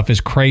 that stuff is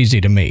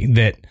crazy to me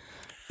that,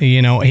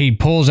 you know, he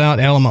pulls out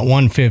element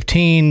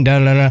 115,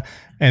 and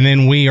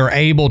then we are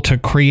able to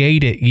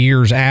create it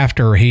years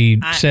after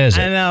he says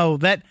it. I know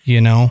that, you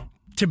know,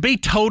 to be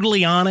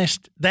totally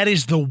honest, that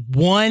is the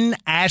one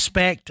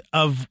aspect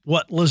of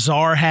what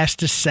Lazar has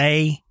to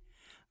say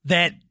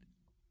that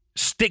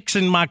sticks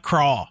in my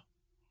craw.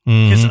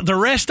 Because the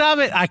rest of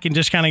it, I can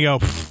just kind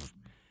of go,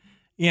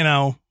 you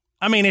know,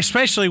 I mean,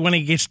 especially when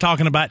he gets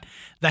talking about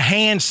the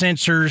hand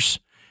sensors,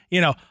 you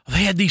know,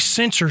 they had these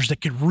sensors that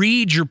could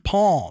read your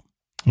palm.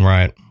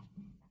 Right.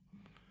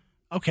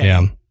 Okay.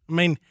 Yeah. I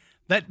mean,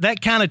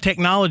 that kind of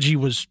technology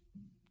was,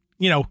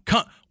 you know,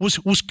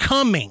 was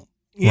coming.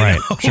 Right.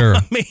 Know? Sure.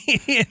 I mean,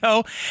 you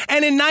know,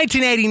 and in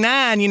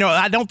 1989, you know,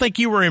 I don't think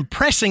you were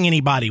impressing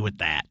anybody with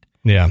that.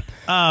 Yeah.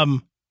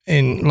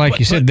 And like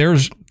you said,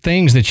 there's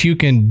things that you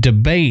can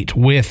debate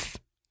with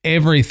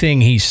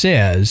everything he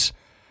says.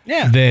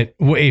 Yeah. That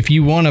if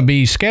you want to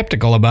be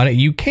skeptical about it,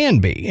 you can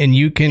be, and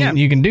you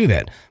can do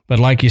that. But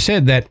like you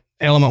said, that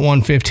element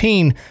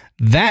 115,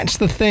 that's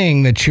the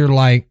thing that you're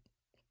like,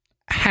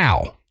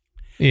 how?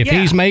 If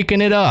he's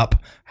making it up,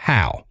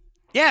 how?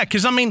 Yeah,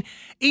 because I mean,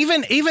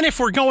 even if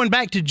we're going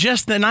back to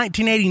just the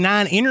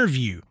 1989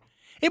 interview,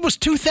 it was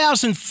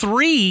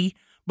 2003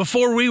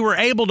 before we were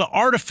able to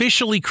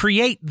artificially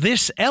create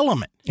this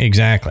element.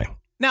 Exactly.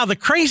 Now, the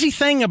crazy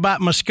thing about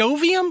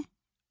Moscovium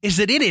is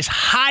that it is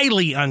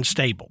highly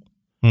unstable.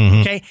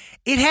 Okay,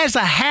 it has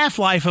a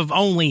half-life of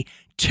only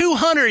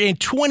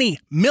 220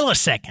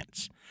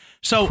 milliseconds.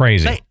 So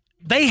crazy.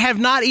 They have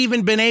not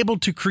even been able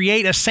to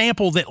create a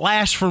sample that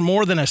lasts for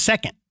more than a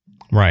second.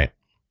 Right.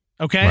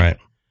 Okay. Right.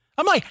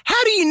 I'm like,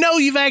 how do you know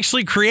you've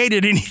actually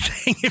created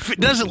anything if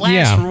it doesn't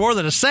last for more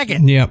than a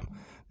second? Yep.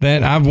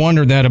 That I've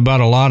wondered that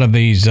about a lot of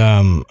these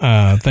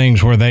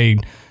things where they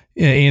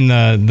in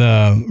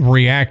the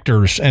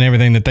reactors and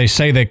everything that they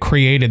say they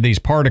created these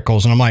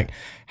particles, and I'm like,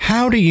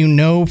 how do you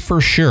know for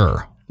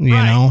sure? You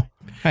know,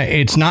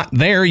 it's not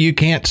there. You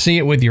can't see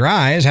it with your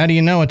eyes. How do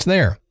you know it's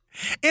there?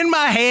 In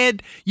my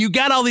head, you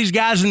got all these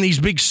guys in these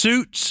big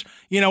suits,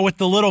 you know, with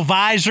the little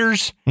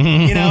visors,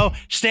 you know,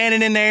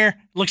 standing in there.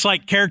 Looks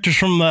like characters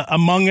from the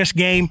Among Us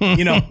game,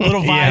 you know,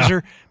 little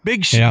visor,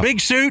 big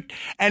suit.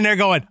 And they're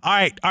going,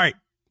 all right.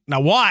 Now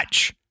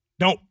watch.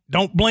 Don't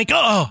blink.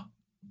 Oh,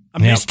 I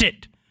missed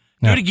it.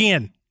 Do it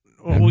again.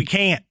 Well, we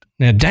can't.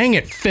 Now, dang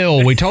it,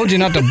 Phil. We told you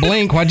not to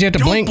blink. Why'd you have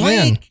to blink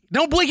then?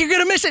 Don't blink. You're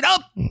going to miss it.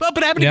 Up,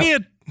 it happened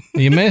again.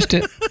 You missed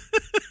it.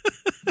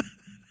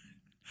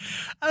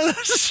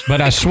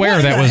 But I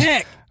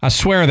swear I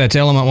swear that's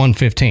element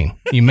 115.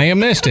 You may have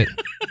missed it.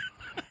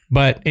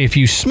 But if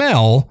you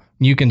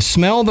you can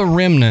smell the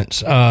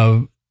remnants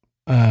of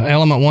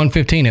element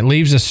 115. It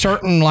leaves a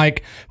certain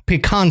like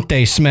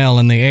picante smell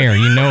in the air.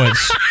 You know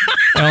it's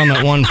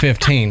element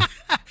 115.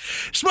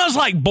 Smells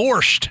like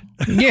borscht.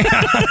 Yeah.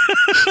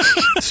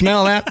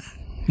 Smell that?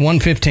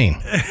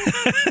 115.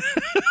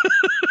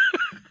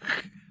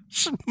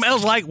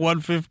 Smells like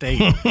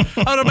 115.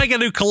 I'm going to make a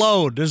new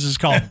cologne. This is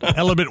called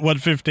Element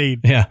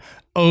 115. Yeah.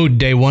 Ode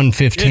Day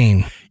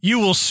 115. You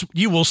will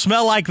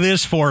smell like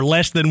this for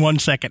less than 1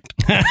 second.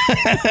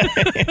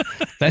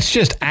 That's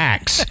just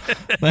Axe.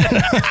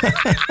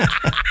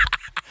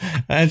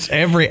 That's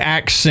every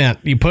Axe scent.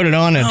 You put it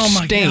on, it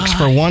stinks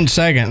for 1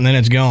 second, and then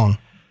it's gone.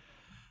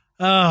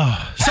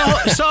 Oh,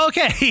 so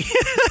okay.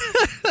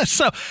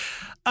 So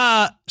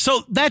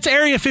that's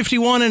Area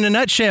 51 in a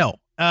nutshell.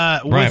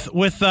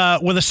 With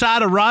a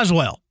side of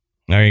Roswell.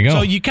 There you go.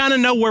 So you kind of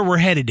know where we're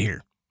headed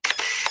here.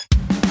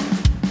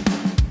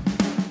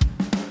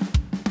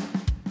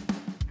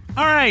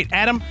 All right,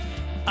 Adam.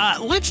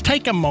 Let's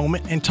take a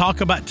moment and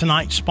talk about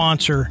tonight's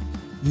sponsor,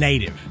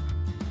 Native.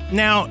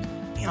 Now,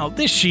 you know,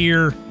 this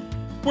year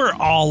we're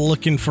all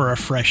looking for a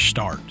fresh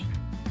start.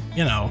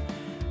 You know,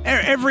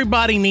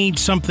 everybody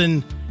needs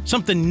something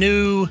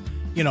new.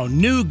 You know,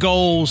 new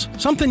goals,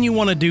 something you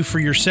want to do for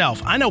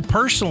yourself. I know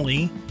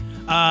personally.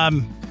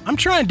 I'm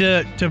trying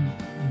to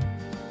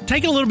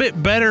take a little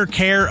bit better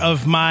care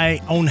of my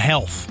own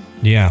health.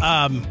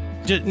 Yeah.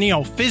 Just, you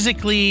know,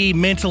 physically,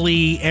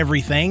 mentally,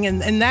 everything.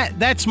 And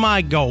that's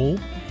my goal.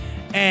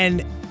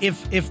 And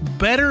if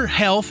better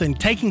health and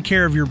taking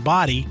care of your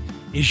body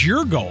is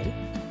your goal,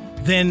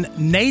 then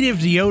Native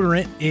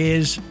deodorant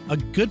is a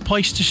good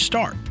place to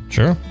start.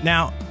 Sure.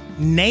 Now,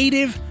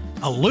 Native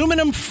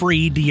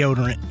aluminum-free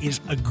deodorant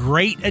is a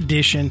great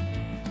addition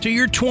to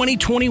your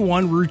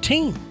 2021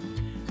 routine.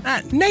 Now,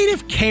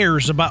 Native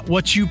cares about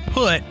what you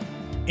put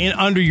in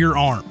under your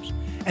arms,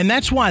 and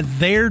that's why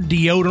their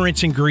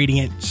deodorants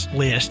ingredients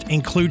list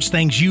includes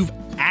things you've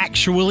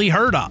actually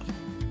heard of,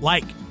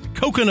 like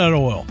coconut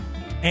oil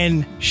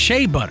and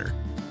shea butter.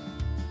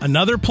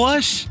 Another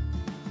plus,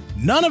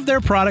 none of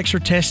their products are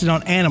tested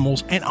on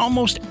animals, and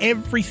almost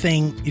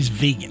everything is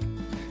vegan.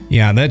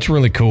 Yeah, that's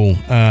really cool.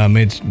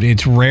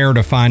 It's rare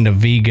to find a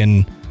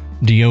vegan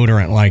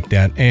deodorant like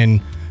that,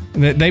 and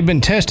they've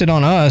been tested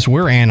on us.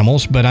 We're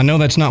animals, but I know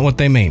that's not what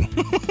they mean.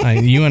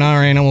 You and I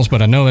are animals,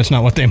 but I know that's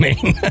not what they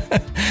mean.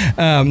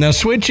 Now,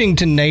 switching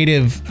to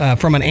Native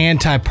from an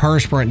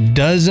antiperspirant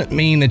doesn't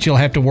mean that you'll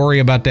have to worry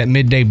about that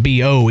midday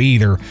BO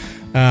either.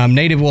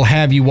 Native will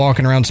have you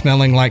walking around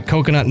smelling like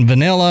coconut and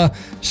vanilla,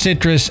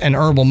 citrus and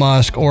herbal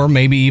musk, or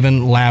maybe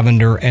even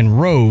lavender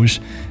and rose.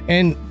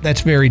 And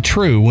that's very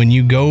true. When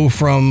you go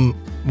from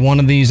one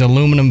of these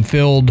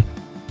aluminum-filled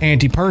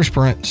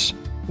antiperspirants,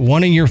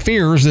 one of your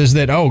fears is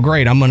that, oh,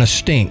 great, I'm going to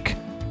stink,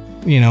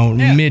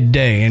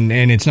 midday, and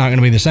it's not going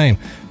to be the same.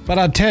 But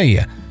I'll tell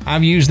you,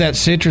 I've used that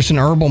citrus and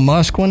herbal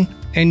musk one,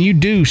 and you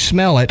do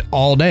smell it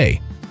all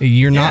day.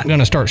 You're not going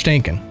to start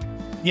stinking.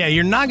 Yeah,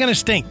 you're not going to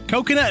stink.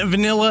 Coconut and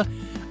vanilla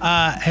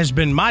has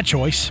been my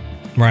choice.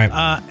 Right.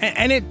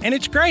 And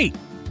it's great.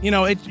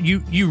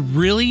 You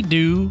really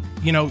do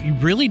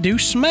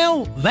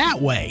smell that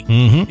way.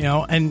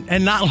 Mm-hmm.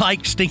 And not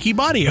like stinky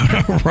body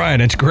odor. Right,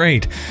 it's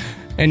great.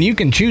 And you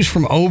can choose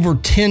from over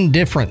 10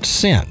 different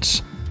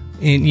scents,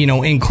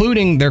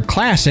 including their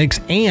classics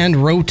and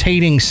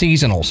rotating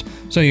seasonals.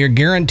 So you're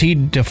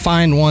guaranteed to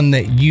find one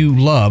that you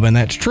love, and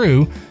that's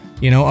true.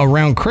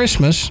 Around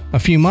Christmas a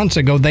few months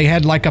ago, they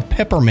had like a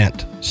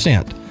peppermint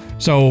scent.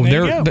 So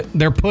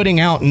they're putting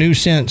out new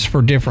scents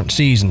for different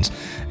seasons.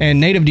 And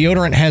Native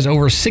deodorant has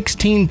over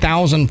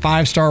 16,000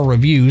 five-star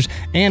reviews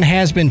and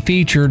has been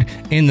featured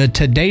in the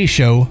Today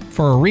Show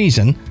for a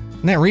reason.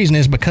 And that reason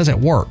is because it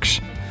works.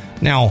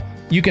 Now,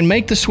 you can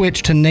make the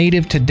switch to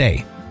Native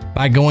today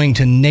by going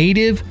to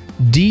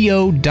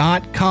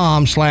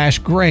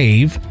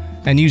nativedeo.com/grave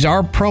and use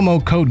our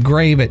promo code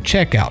GRAVE at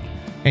checkout,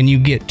 and you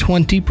get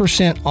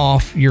 20%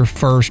 off your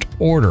first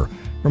order.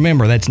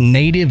 Remember, that's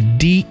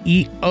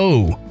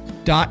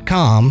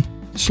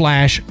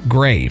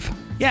nativedeo.com/grave.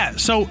 Yeah,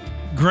 so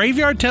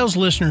Graveyard Tales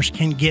listeners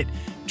can get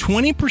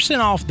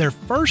 20% off their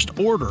first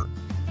order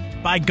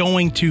by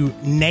going to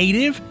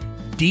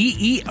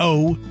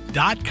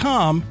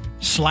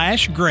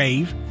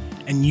nativedeo.com/grave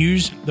and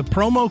use the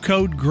promo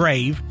code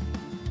GRAVE.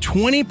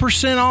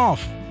 20%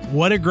 off.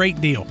 What a great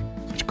deal.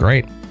 It's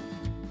great.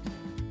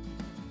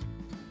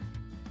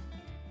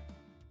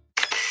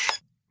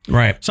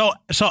 Right. So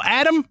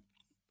Adam,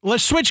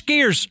 let's switch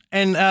gears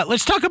and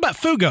let's talk about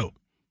Fugo.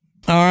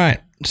 All right.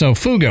 So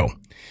Fugo.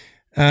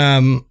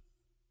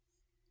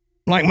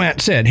 Like Matt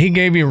said, he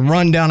gave you a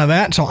rundown of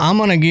that. So I'm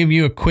going to give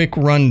you a quick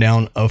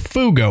rundown of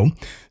Fugo.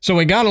 So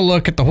we got to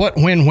look at the what,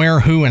 when,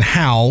 where, who, and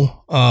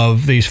how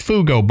of these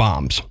Fugo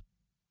bombs.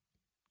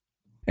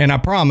 And I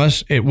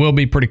promise it will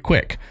be pretty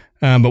quick.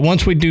 But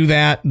once we do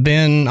that,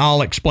 then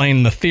I'll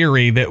explain the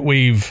theory that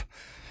we've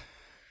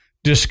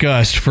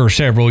discussed for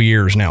several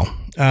years now.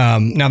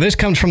 Now, this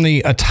comes from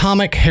the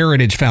Atomic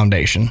Heritage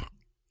Foundation.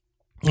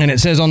 And it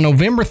says on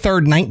November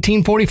 3rd,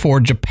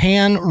 1944,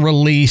 Japan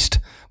released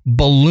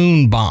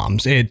balloon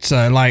bombs. It's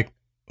like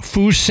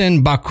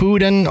Fusen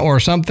Bakuden or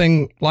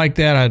something like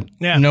that.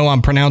 I know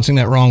I'm pronouncing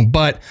that wrong,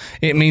 but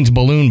it means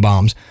balloon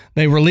bombs.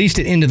 They released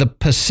it into the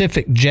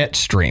Pacific jet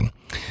stream.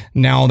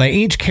 Now, they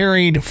each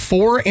carried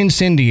 4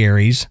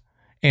 incendiaries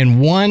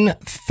and 1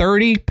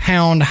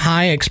 30-pound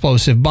high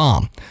explosive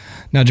bomb.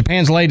 Now,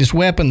 Japan's latest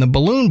weapon, the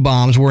balloon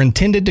bombs, were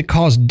intended to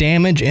cause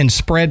damage and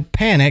spread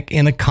panic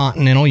in the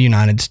continental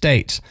United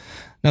States.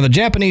 Now, the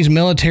Japanese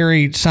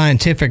Military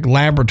Scientific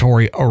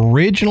Laboratory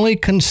originally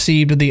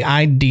conceived the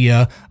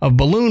idea of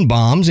balloon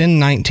bombs in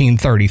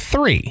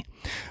 1933.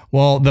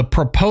 Well, the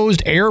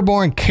proposed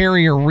Airborne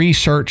Carrier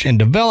Research and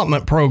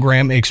Development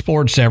Program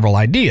explored several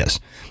ideas,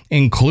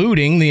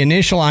 including the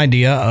initial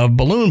idea of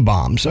balloon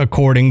bombs,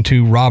 according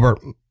to Robert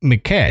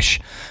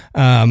Mikesh.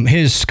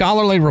 His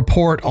scholarly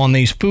report on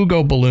these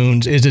Fugo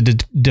balloons is a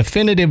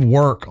definitive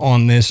work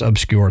on this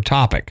obscure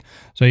topic.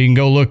 So you can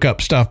go look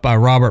up stuff by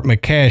Robert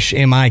Mikesh,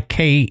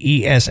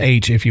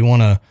 Mikesh, if you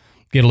want to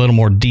get a little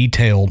more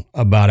detailed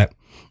about it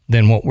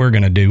than what we're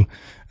going to do.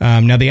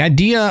 Now, the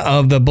idea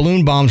of the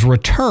balloon bombs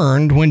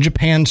returned when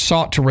Japan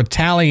sought to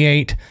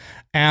retaliate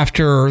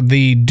after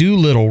the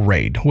Doolittle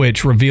raid,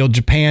 which revealed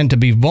Japan to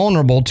be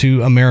vulnerable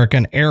to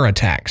American air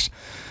attacks.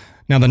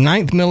 Now, the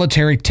 9th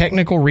Military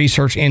Technical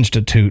Research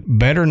Institute,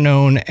 better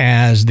known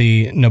as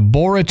the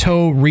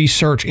Noborito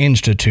Research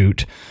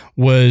Institute,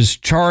 was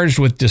charged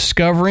with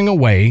discovering a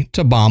way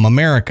to bomb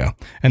America,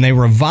 and they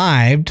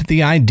revived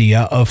the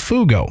idea of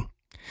Fugo.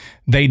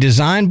 They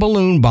designed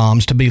balloon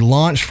bombs to be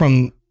launched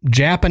from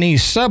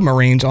Japanese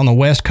submarines on the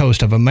west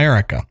coast of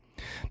America.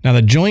 Now,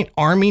 the joint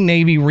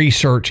Army-Navy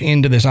research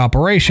into this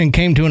operation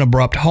came to an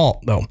abrupt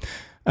halt, though,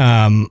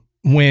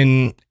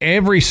 when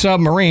every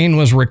submarine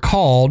was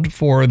recalled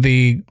for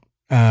the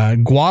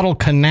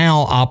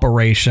Guadalcanal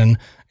operation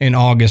in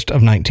August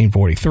of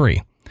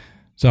 1943.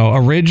 So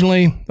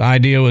originally, the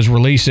idea was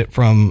release it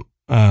from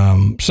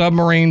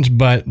submarines,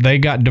 but they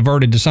got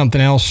diverted to something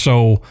else,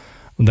 so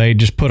they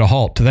just put a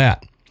halt to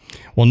that.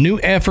 Well, new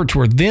efforts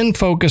were then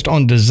focused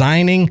on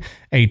designing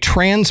a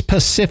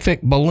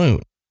trans-Pacific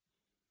balloon,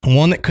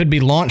 one that could be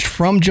launched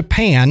from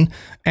Japan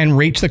and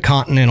reach the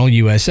continental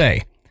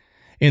USA.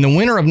 In the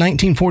winter of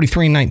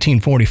 1943 and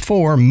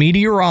 1944,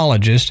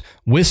 meteorologists,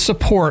 with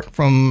support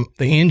from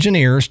the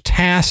engineers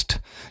tasked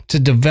to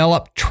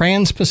develop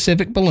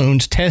trans-Pacific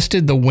balloons,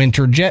 tested the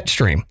winter jet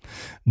stream.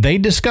 They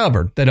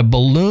discovered that a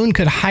balloon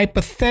could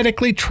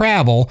hypothetically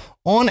travel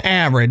on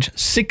average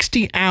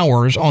 60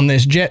 hours on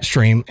this jet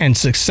stream and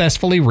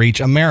successfully reach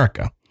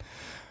America.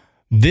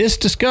 This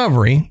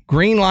discovery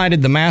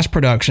greenlighted the mass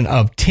production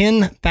of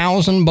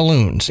 10,000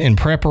 balloons in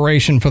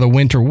preparation for the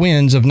winter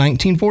winds of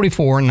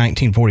 1944 and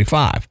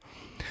 1945.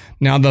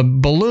 Now, the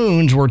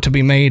balloons were to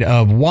be made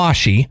of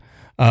washi,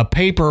 a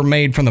paper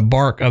made from the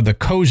bark of the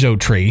kozo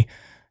tree,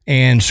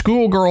 and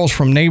schoolgirls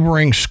from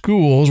neighboring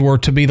schools were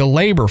to be the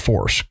labor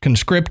force,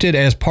 conscripted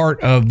as part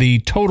of the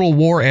total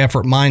war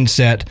effort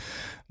mindset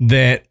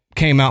that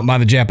came out by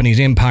the Japanese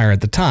Empire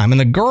at the time. And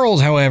the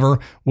girls, however,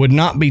 would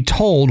not be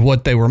told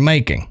what they were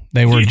making.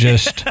 They were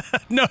just...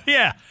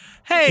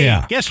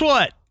 Hey, guess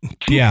what?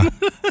 Yeah.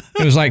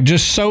 It was like,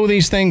 just sew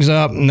these things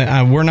up,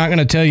 and we're not going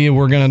to tell you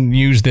we're going to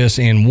use this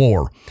in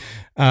war.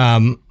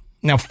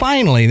 Now,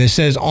 finally, this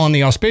says, on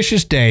the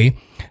auspicious day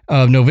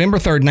of November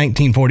 3rd,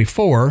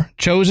 1944,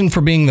 chosen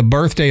for being the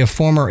birthday of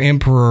former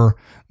Emperor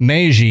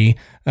Meiji,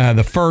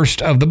 the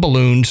first of the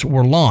balloons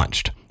were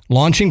launched.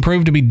 Launching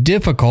proved to be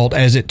difficult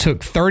as it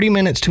took 30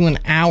 minutes to an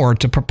hour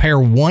to prepare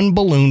one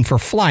balloon for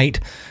flight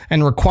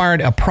and required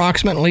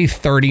approximately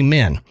 30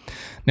 men.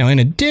 Now, in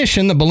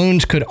addition, the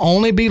balloons could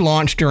only be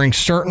launched during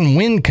certain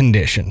wind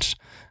conditions.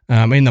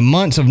 In the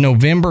months of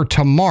November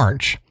to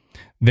March,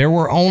 there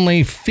were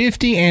only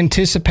 50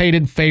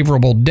 anticipated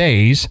favorable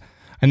days,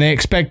 and they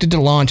expected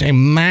to launch a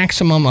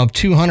maximum of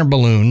 200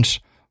 balloons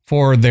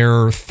for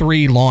their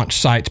 3 launch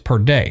sites per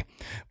day.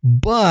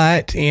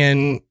 But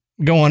in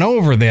going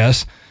over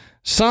this,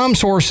 some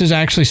sources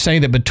actually say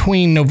that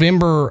between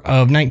November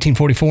of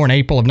 1944 and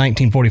April of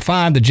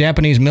 1945, the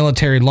Japanese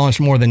military launched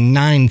more than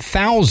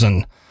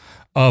 9,000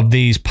 of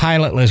these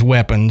pilotless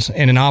weapons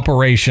in an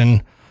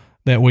operation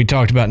that we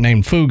talked about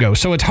named Fugo.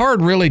 So it's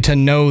hard really to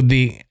know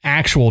the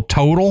actual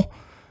total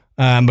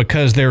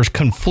because there's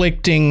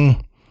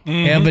conflicting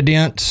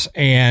evidence,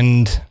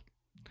 and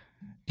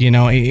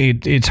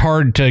it's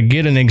hard to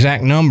get an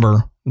exact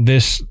number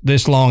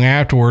this long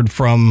afterward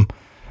from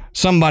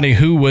somebody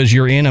who was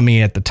your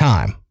enemy at the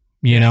time,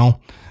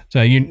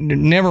 So you're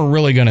never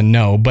really going to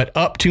know, but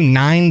up to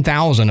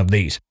 9,000 of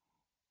these.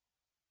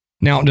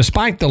 Now,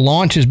 despite the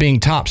launches being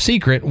top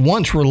secret,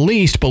 once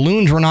released,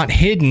 balloons were not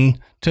hidden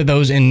to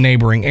those in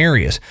neighboring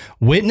areas.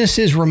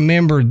 Witnesses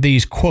remembered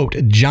these, quote,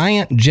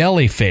 giant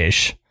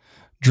jellyfish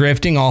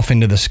drifting off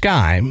into the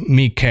sky,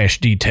 Mikesh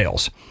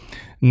details.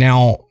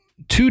 Now,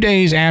 2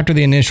 days after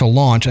the initial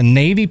launch, a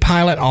Navy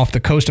pilot off the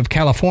coast of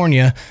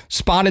California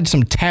spotted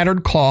some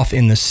tattered cloth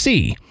in the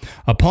sea.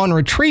 Upon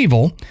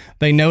retrieval,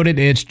 they noted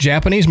its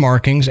Japanese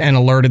markings and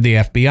alerted the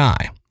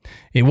FBI.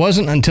 It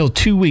wasn't until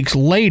 2 weeks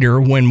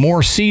later, when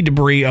more sea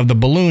debris of the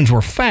balloons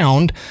were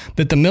found,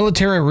 that the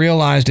military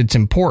realized its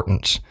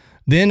importance.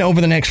 Then,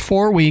 over the next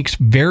 4 weeks,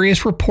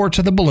 various reports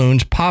of the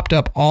balloons popped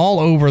up all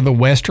over the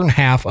western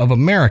half of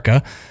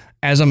America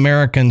as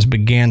Americans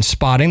began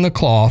spotting the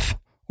cloth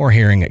or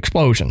hearing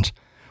explosions.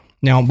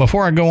 Now,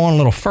 before I go on a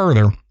little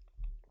further,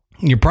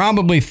 you're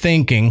probably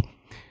thinking,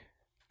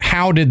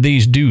 how did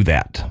these do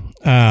that?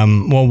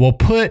 Well, we'll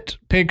put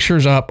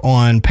pictures up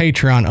on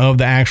Patreon of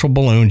the actual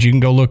balloons. You can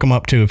go look them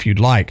up too if you'd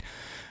like.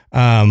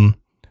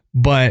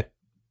 But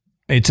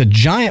it's a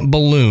giant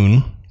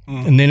balloon,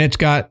 and then it's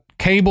got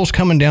cables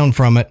coming down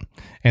from it,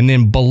 and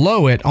then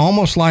below it,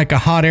 almost like a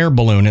hot air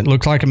balloon, it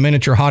looks like a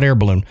miniature hot air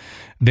balloon,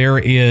 there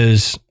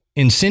is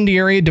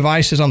incendiary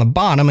devices on the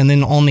bottom, and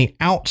then on the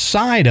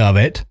outside of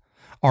it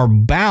are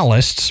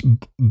ballast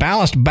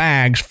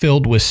bags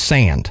filled with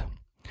sand.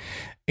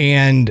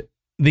 And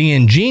the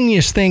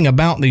ingenious thing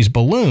about these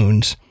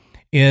balloons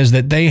is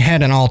that they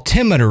had an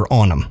altimeter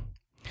on them.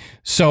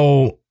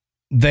 So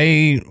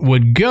they'd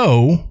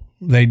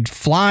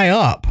fly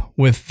up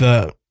with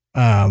the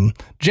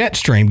jet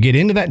stream, get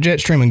into that jet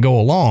stream and go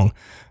along.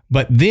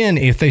 But then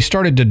if they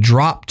started to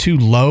drop too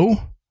low,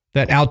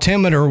 that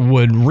altimeter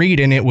would read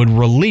and it would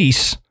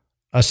release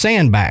a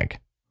sandbag.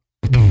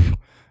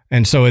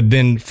 And so it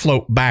then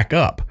float back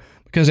up.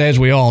 Because as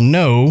we all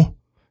know,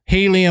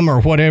 helium or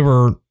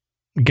whatever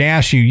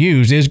gas you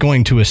use is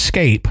going to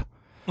escape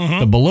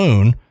the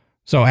balloon.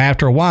 So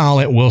after a while,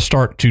 it will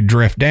start to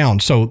drift down.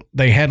 So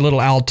they had little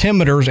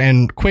altimeters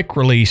and quick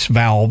release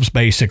valves,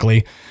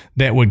 basically,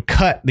 that would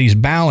cut these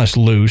ballast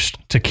loose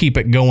to keep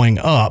it going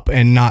up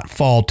and not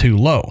fall too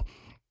low.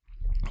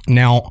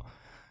 Now,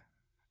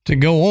 to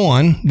go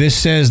on, this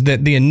says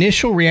that the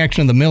initial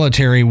reaction of the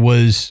military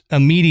was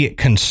immediate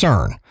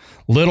concern.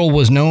 Little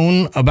was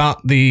known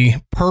about the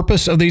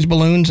purpose of these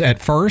balloons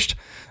at first,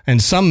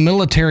 and some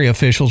military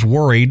officials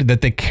worried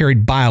that they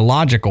carried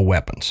biological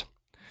weapons.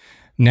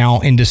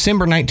 Now, in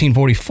December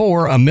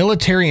 1944, a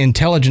military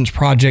intelligence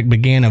project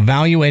began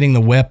evaluating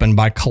the weapon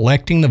by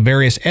collecting the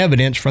various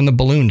evidence from the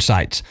balloon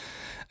sites.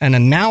 An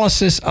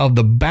analysis of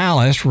the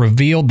ballast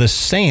revealed the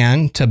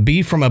sand to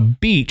be from a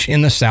beach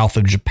in the south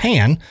of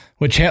Japan,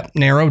 which helped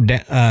narrow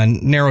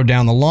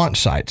down the launch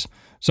sites.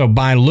 So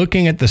by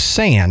looking at the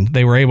sand,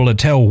 they were able to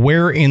tell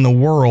where in the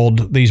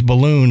world these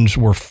balloons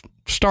were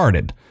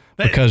started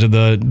because of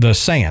the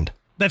sand.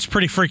 That's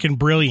pretty freaking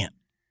brilliant.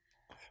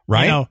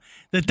 Right? You know,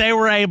 that they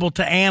were able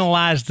to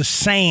analyze the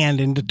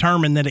sand and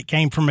determine that it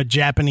came from a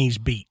Japanese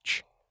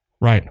beach.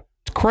 Right.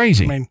 It's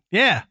crazy. I mean,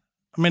 yeah.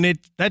 I mean,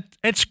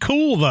 it's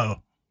cool, though.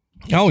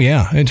 Oh,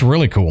 yeah. It's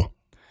really cool.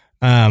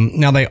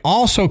 Now, they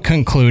also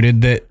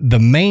concluded that the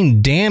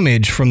main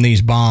damage from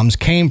these bombs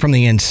came from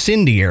the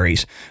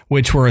incendiaries,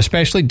 which were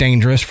especially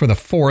dangerous for the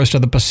forest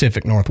of the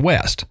Pacific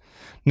Northwest.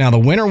 Now, the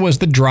winter was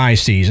the dry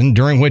season,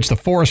 during which the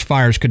forest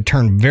fires could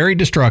turn very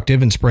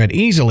destructive and spread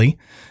easily.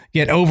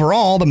 Yet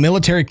overall, the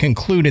military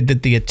concluded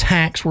that the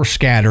attacks were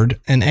scattered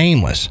and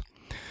aimless.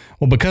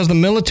 Well, because the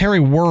military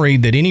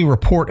worried that any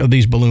report of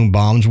these balloon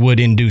bombs would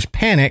induce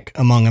panic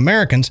among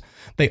Americans,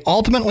 they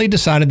ultimately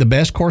decided the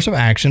best course of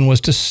action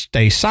was to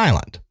stay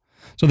silent.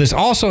 So this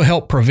also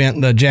helped prevent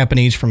the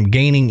Japanese from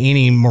gaining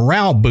any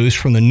morale boost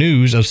from the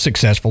news of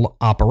successful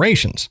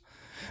operations.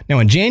 Now,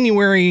 on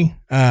January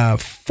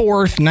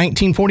 4th,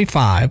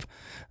 1945,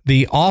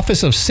 the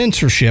Office of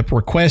Censorship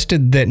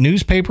requested that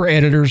newspaper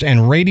editors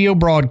and radio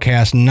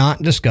broadcasts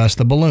not discuss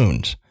the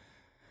balloons.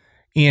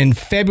 In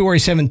February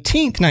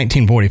 17th,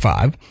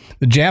 1945,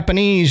 the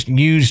Japanese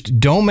used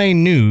Domei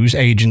News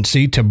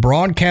Agency to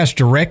broadcast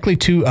directly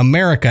to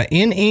America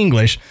in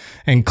English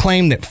and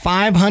claimed that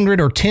 500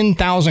 or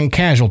 10,000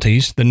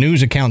 casualties, the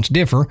news accounts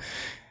differ,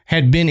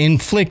 had been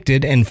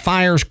inflicted and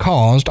fires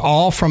caused,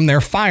 all from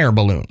their fire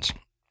balloons.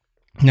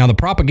 Now, the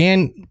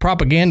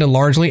propaganda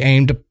largely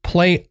aimed to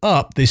play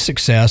up the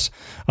success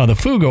of the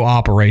Fugo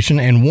operation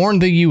and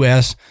warned the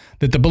U.S.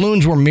 that the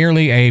balloons were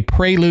merely a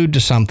prelude to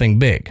something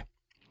big.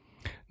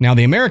 Now,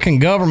 the American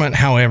government,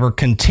 however,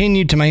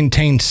 continued to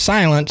maintain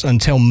silence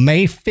until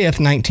May 5th,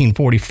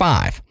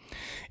 1945.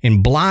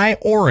 In Bly,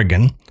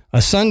 Oregon,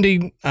 a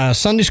Sunday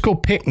school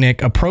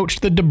picnic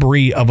approached the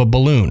debris of a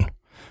balloon.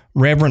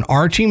 Reverend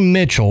Archie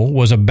Mitchell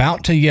was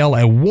about to yell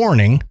a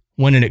warning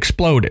when it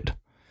exploded.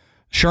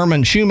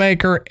 Sherman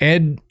Shoemaker,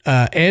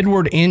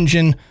 Edward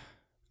Engine,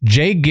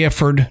 Jay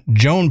Gifford,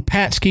 Joan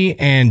Patsky,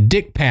 and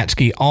Dick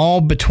Patsky, all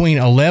between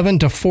 11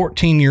 to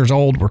 14 years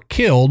old, were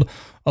killed,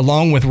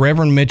 along with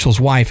Reverend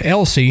Mitchell's wife,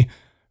 Elsie,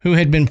 who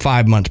had been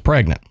 5 months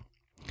pregnant.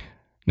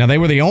 Now, they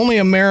were the only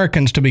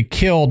Americans to be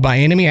killed by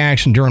enemy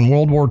action during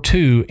World War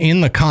II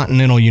in the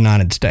continental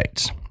United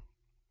States.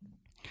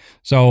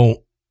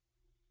 So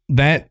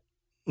that's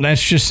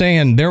just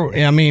saying there.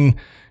 I mean,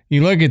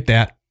 you look at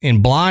that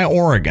in Bly,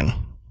 Oregon,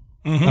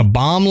 a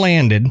bomb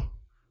landed,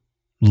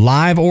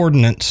 live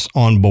ordnance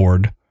on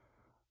board,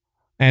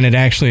 and it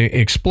actually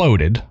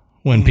exploded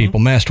when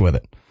people messed with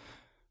it.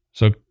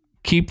 So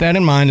keep that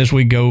in mind as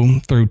we go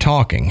through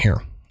talking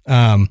here.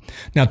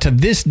 Now, to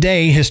this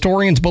day,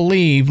 historians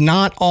believe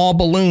not all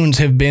balloons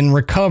have been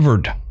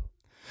recovered.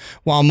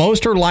 While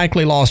most are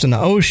likely lost in the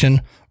ocean,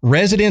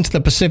 residents of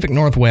the Pacific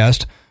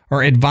Northwest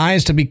are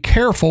advised to be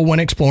careful when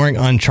exploring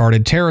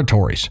uncharted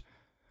territories.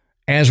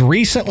 As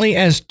recently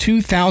as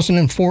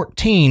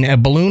 2014, a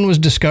balloon was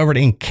discovered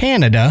in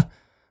Canada,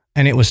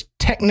 and it was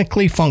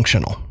technically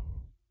functional.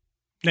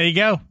 There you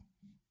go.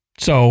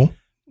 So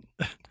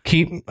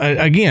keep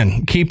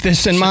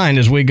this in mind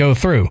as we go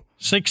through.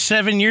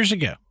 6-7 years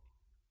ago.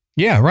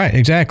 Yeah, right.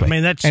 Exactly. I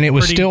mean, that's and it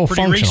was pretty, still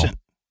pretty functional. Recent.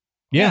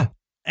 Yeah.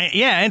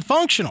 And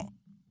functional.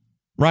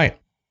 Right.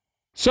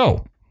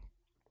 So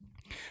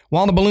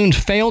while the balloons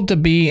failed to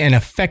be an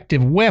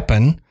effective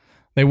weapon,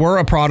 they were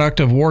a product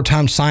of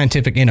wartime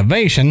scientific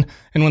innovation,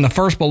 and when the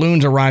first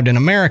balloons arrived in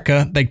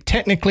America, they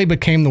technically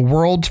became the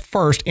world's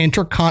first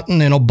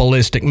intercontinental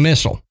ballistic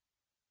missile.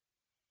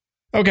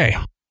 Okay,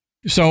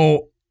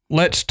 so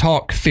let's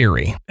talk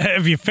theory.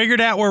 Have you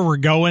figured out where we're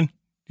going?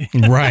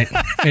 Right.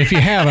 If you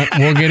haven't,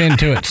 we'll get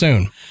into it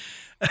soon.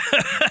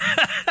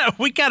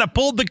 We kind of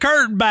pulled the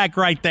curtain back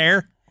right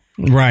there.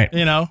 Right.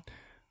 You know?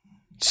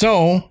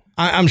 So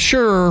I'm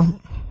sure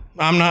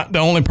I'm not the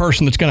only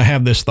person that's going to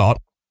have this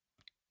thought.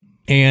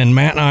 And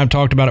Matt and I have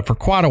talked about it for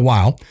quite a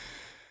while,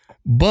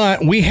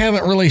 but we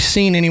haven't really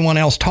seen anyone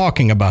else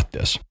talking about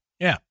this.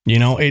 Yeah. You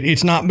know,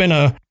 it's not been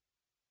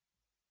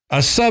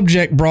a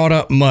subject brought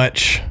up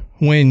much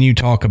when you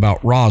talk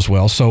about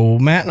Roswell. So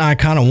Matt and I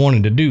kind of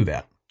wanted to do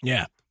that.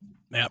 Yeah.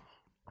 Yep.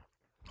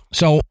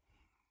 So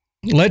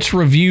let's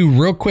review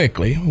real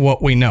quickly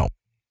what we know.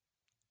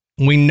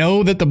 We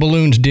know that the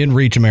balloons did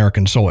reach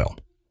American soil.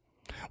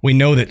 We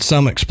know that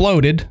some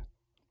exploded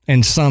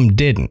and some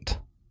didn't.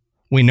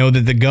 We know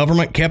that the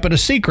government kept it a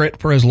secret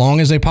for as long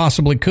as they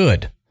possibly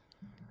could.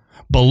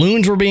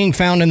 Balloons were being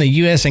found in the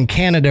U.S. and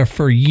Canada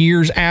for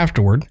years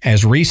afterward,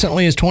 as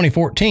recently as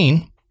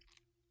 2014.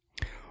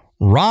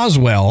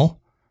 Roswell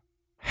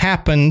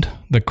happened,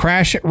 the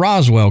crash at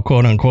Roswell,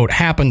 quote unquote,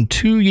 happened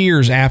 2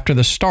 years after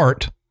the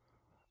start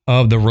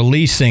of the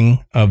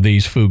releasing of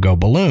these Fugo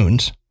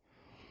balloons.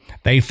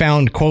 They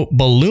found, quote,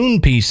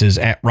 balloon pieces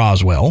at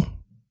Roswell,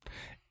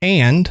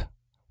 and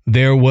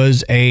there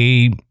was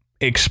a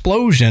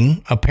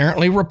explosion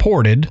apparently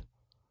reported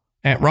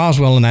at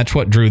Roswell, and that's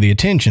what drew the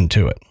attention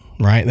to it,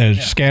 right?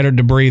 There's scattered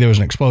debris, there was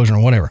an explosion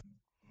or whatever.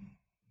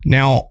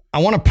 Now, I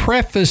want to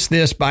preface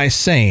this by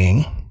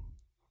saying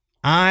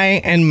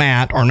I and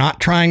Matt are not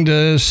trying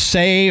to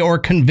say or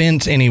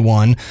convince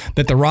anyone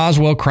that the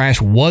Roswell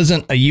crash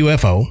wasn't a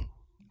UFO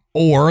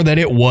or that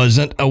it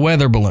wasn't a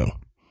weather balloon.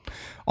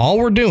 All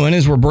we're doing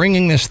is we're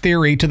bringing this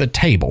theory to the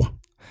table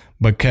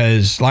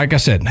because, like I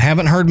said,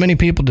 haven't heard many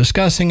people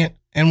discussing it,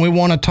 and we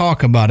want to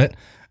talk about it,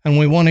 and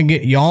we want to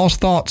get y'all's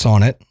thoughts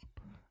on it,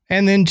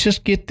 and then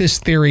just get this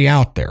theory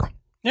out there.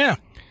 Yeah.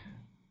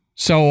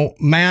 So,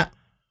 Matt,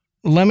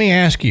 let me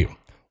ask you,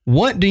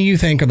 what do you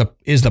think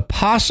is the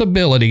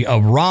possibility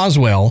of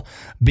Roswell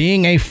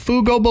being a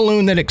Fugo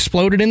balloon that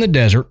exploded in the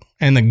desert,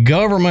 and the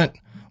government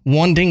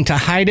wanting to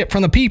hide it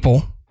from the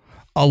people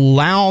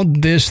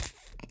allowed this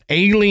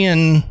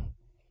alien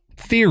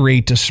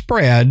theory to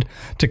spread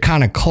to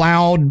kind of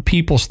cloud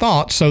people's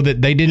thoughts so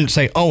that they didn't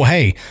say, oh,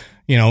 hey,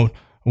 you know,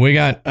 we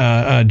got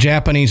a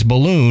Japanese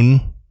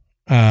balloon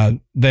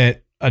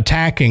that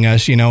attacking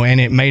us, you know,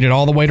 and it made it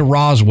all the way to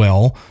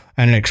Roswell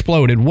and it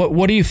exploded.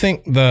 What do you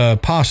think the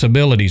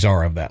possibilities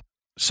are of that?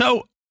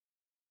 So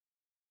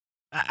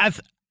I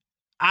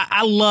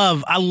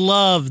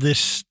love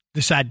this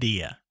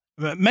idea,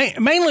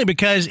 mainly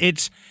because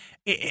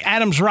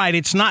Adam's right.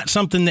 It's not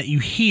something that you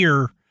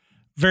hear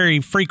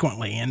very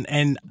frequently.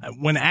 And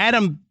when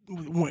Adam,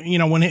 you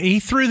know, when he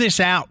threw this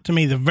out to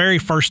me the very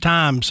first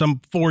time,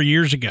 some 4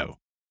 years ago,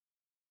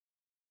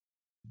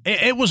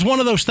 it was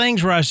one of those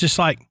things where I was just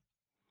like,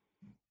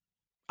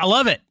 I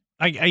love it.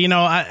 I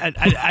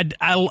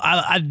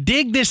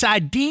dig this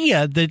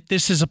idea that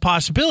this is a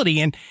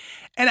possibility. And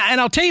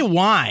I'll tell you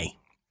why.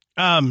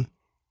 The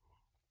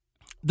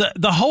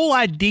whole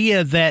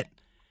idea that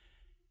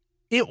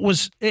it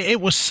was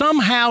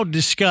somehow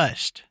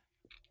discussed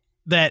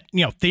that,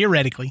 you know,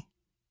 theoretically,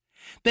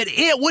 that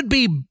it would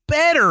be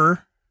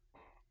better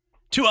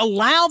to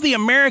allow the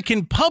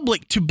American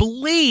public to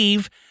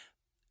believe,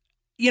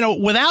 you know,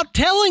 without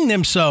telling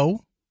them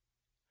so,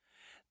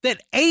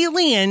 that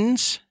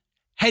aliens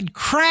had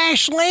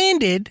crash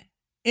landed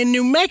in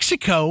New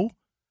Mexico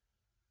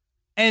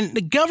and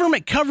the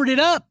government covered it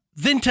up,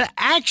 than to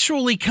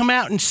actually come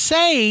out and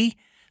say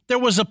there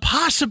was a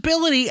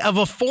possibility of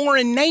a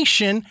foreign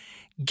nation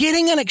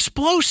getting an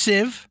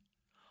explosive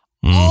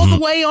all the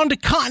way onto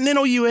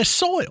continental U.S.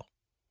 soil.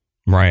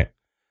 Right.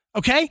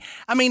 Okay.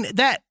 I mean,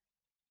 that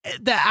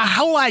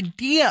whole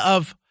idea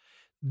of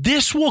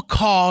this will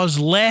cause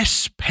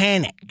less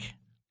panic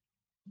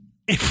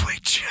if we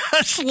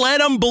just let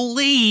them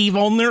believe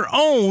on their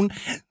own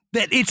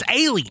that it's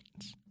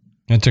aliens.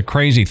 It's a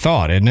crazy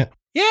thought, isn't it?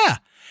 Yeah.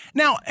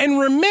 Now, and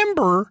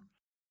remember,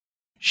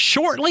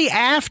 shortly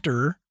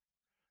after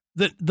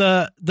the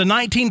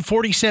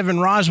 1947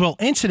 Roswell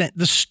incident,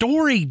 the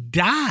story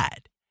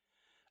died.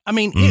 I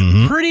mean,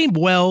 it pretty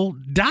well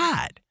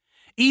died,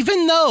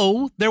 even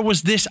though there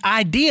was this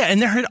idea,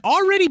 and there had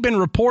already been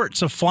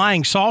reports of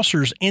flying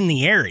saucers in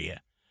the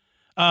area.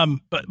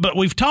 But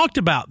we've talked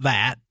about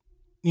that,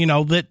 you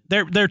know, that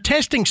they're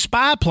testing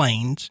spy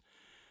planes,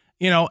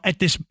 you know, at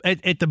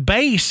the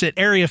base at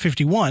Area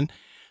 51.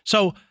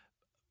 So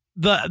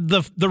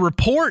the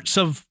reports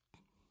of,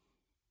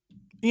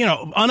 you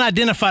know,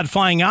 unidentified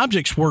flying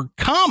objects were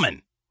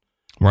common.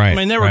 Right. I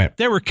mean,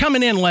 they were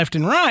coming in left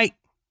and right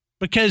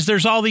because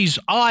there's all these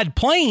odd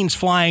planes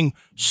flying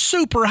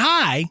super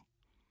high,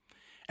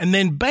 and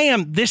then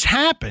bam, this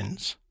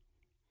happens.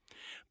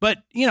 But,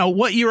 you know,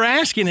 what you're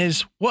asking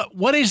is what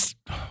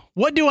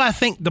do I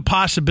think the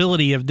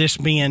possibility of this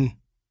being,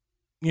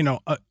 you know,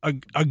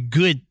 a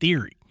good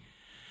theory?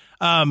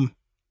 You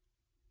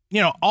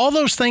know, all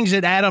those things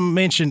that Adam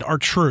mentioned are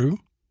true.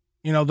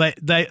 You know,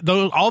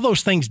 all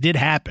those things did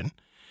happen.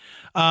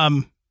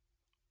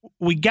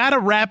 We got to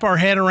wrap our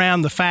head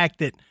around the fact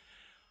that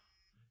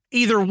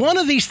either one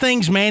of these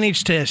things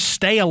managed to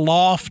stay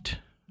aloft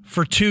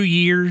for 2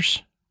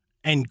 years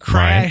and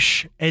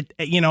crash at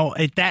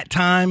that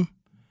time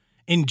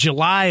in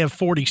July of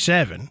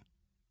 47.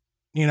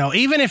 You know,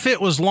 even if it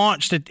was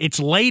launched at its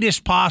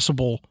latest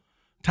possible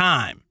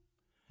time,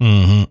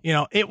 you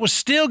know, it was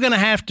still going to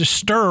have to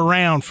stir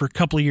around for a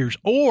couple of years,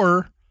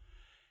 or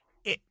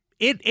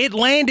it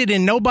landed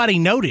and nobody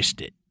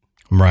noticed it.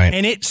 Right.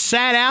 And it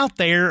sat out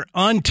there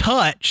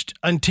untouched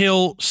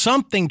until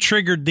something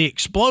triggered the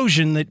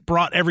explosion that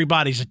brought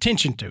everybody's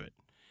attention to it.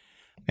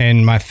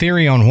 And my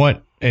theory on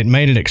what it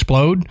made it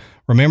explode,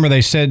 remember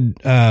they said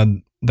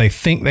they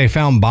think they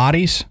found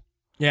bodies?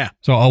 Yeah.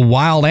 So a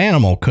wild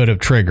animal could have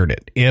triggered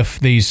it. If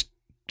these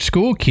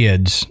school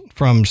kids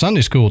from Sunday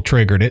school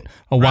triggered it,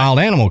 a wild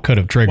animal could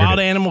have triggered it. Wild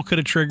animal could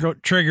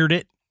have triggered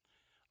it,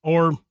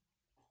 or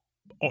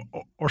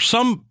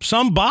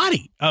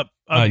somebody, a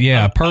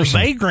person,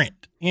 a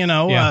vagrant,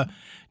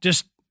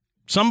 just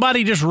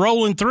somebody just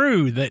rolling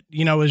through that,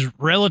 is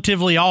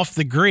relatively off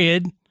the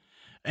grid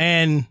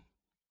and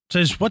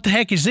says, "What the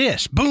heck is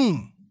this?"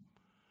 Boom.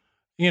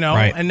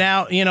 Right. And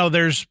now,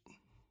 there's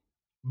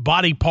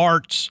body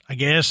parts, I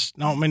guess.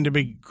 I don't mean to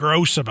be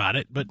gross about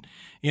it, but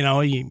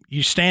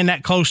you stand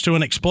that close to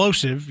an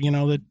explosive,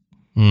 that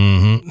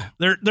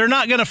they're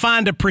not going to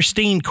find a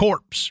pristine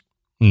corpse.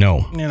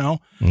 No.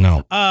 No.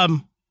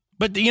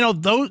 But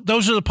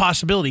those are the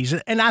possibilities.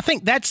 And I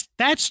think that's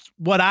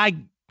what I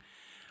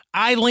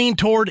lean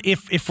toward.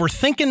 If we're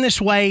thinking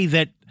this way,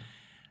 that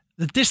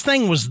this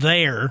thing was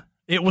there,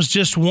 it was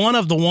just one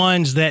of the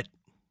ones that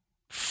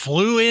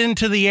flew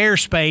into the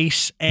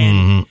airspace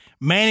and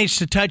managed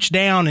to touch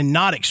down and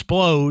not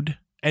explode,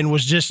 and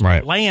was just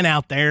laying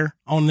out there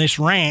on this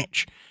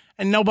ranch,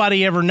 and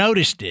nobody ever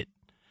noticed it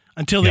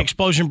until the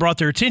explosion brought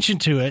their attention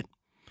to it.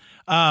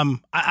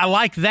 I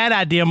like that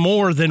idea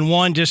more than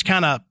one just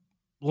kind of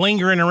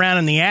lingering around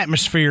in the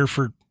atmosphere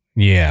for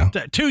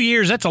 2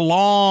 years. That's a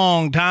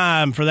long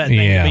time for that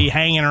thing to be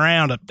hanging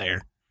around up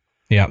there.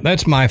 Yeah,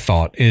 that's my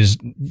thought, is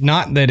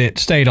not that it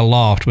stayed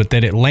aloft, but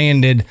that it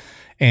landed,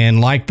 and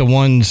like the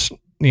ones,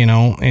 in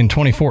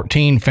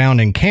 2014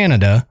 found in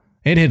Canada,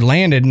 it had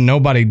landed and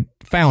nobody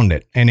found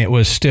it, and it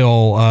was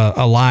still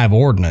a live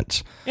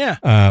ordnance. Yeah.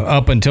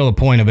 Up until the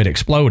point of it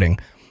exploding.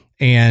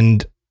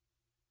 And,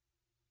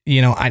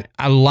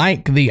 I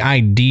like the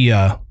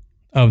idea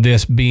of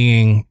this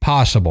being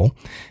possible,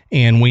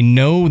 and we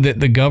know that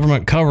the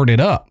government covered it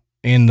up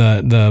in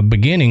the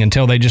beginning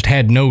until they just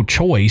had no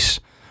choice.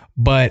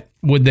 But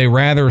would they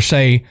rather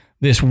say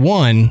this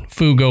one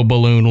Fugo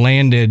balloon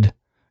landed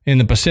in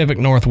the Pacific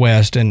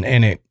Northwest and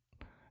it,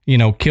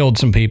 killed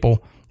some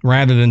people,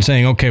 rather than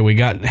saying, okay, we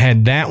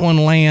had that one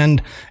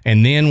land,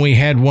 and then we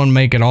had one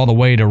make it all the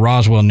way to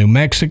Roswell, New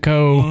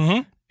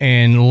Mexico,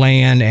 and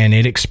land, and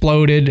it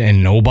exploded,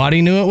 and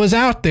nobody knew it was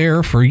out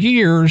there for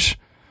years.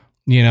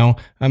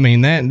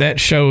 That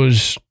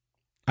shows,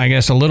 I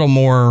guess, a little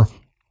more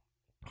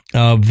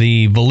of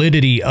the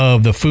validity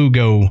of the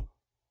Fugo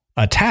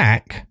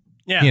attack.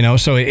 Yeah.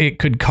 So it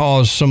could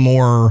cause some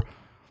more,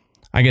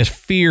 I guess,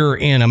 fear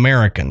in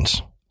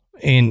Americans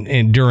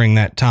in during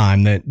that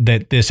time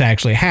that this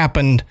actually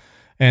happened,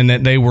 and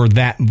that they were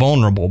that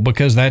vulnerable,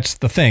 because that's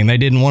the thing. They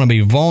didn't want to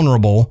be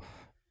vulnerable,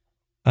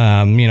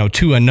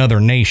 to another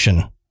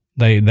nation.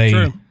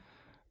 They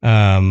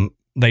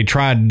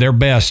tried their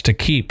best to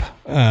keep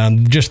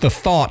just the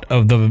thought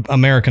of the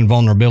American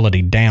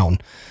vulnerability down.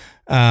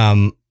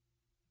 Now,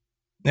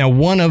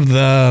 one of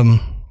the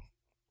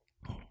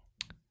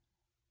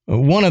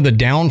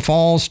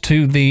downfalls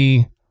to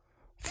the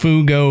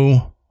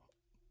Fugo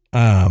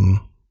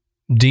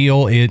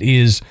deal, it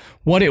is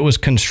what it was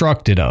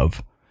constructed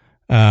of.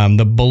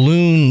 The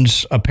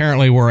balloons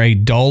apparently were a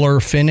duller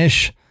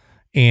finish,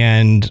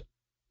 and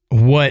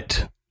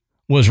what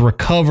was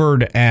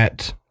recovered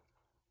at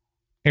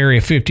Area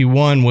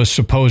 51 was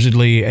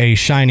supposedly a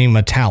shiny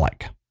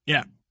metallic.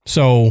 Yeah.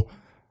 So,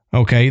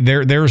 okay,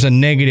 there's a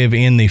negative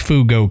in the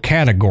Fugo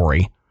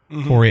category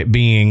for it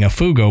being a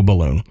Fugo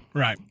balloon.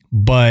 Right.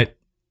 But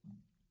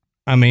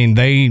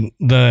the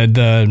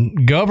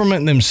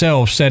government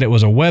themselves said it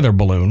was a weather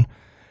balloon,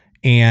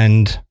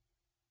 and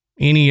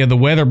any of the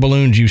weather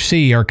balloons you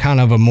see are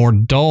kind of a more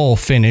dull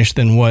finish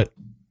than what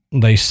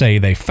they say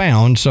they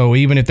found. So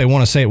even if they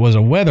want to say it was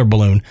a weather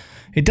balloon,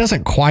 it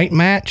doesn't quite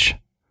match,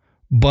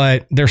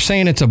 but they're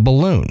saying it's a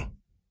balloon.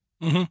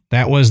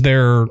 That was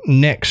their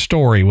next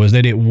story, was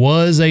that it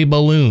was a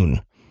balloon.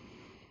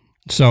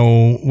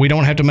 So we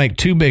don't have to make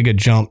too big a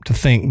jump to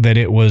think that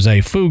it was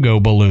a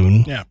Fugo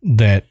balloon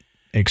that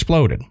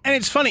exploded. And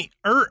it's funny,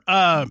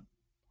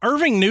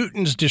 Irving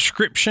Newton's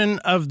description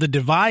of the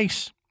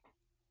device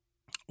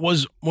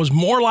was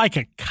more like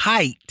a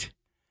kite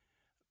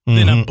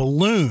than a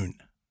balloon.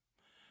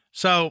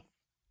 So,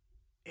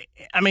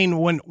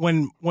 when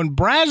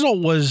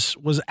Brazel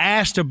was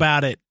asked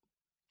about it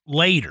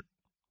later,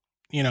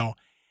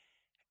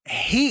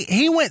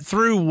 he went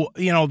through,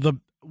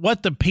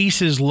 what the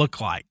pieces look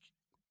like,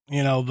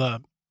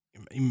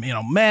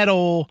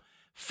 metal,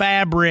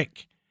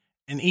 fabric,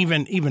 and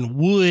even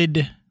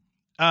wood,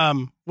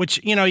 which,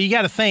 you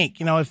got to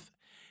think, if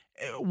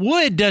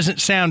wood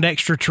doesn't sound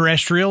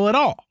extraterrestrial at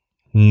all.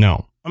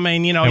 No.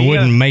 It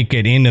wouldn't make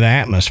it into the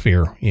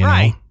atmosphere,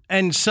 right.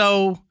 And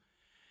so,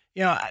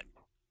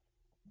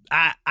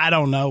 I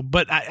don't know,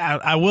 but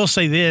I will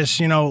say this,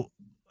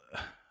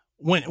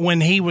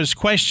 when he was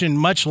questioned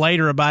much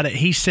later about it,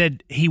 he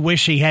said he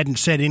wished he hadn't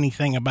said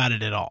anything about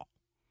it at all.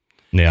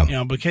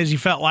 Yeah. Because he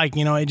felt like,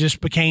 it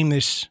just became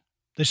this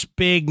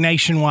big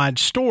nationwide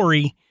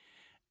story,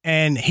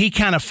 and he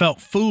kind of felt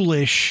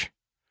foolish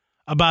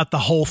about the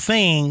whole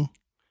thing,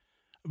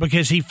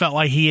 because he felt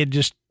like he had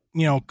just,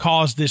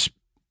 caused this,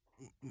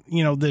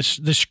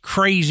 this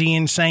crazy,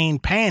 insane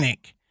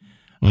panic,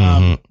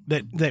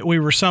 that we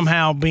were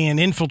somehow being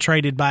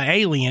infiltrated by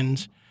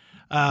aliens.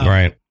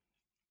 Right.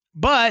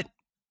 But,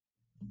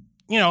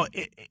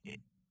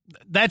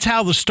 that's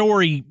how the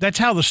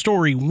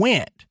story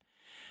went.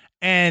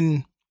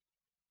 And,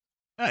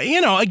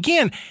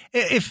 again,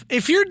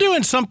 if you're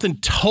doing something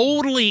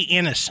totally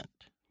innocent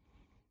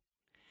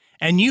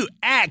and you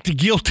act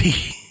guilty,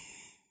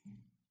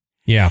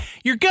 yeah,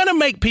 you're going to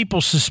make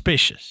people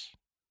suspicious.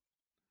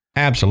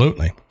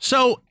 Absolutely.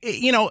 So,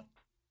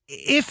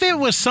 if it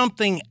was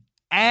something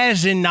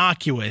as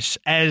innocuous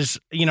as,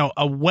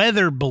 a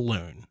weather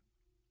balloon,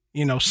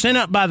 sent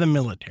up by the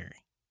military,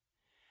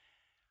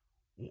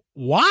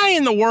 why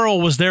in the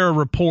world was there a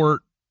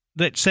report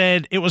that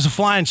said it was a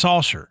flying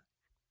saucer?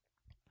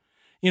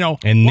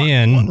 And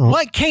then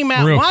what came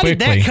out? Why quickly, did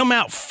that come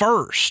out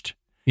first?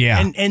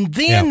 Yeah. And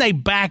then they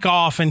back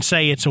off and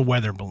say it's a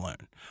weather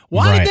balloon.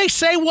 Why did they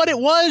say what it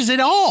was at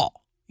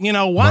all?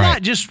 Why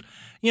not just,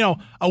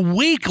 a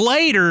week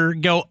later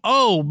go,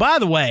 oh, by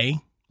the way,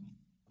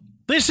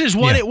 this is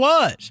what it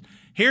was.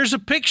 Here's a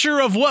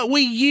picture of what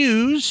we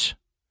use.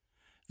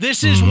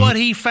 This is what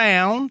he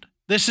found.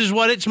 This is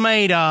what it's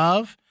made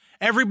of.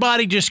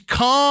 Everybody just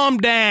calm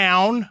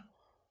down.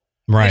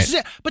 Right.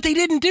 But they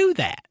didn't do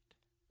that.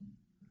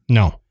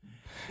 No.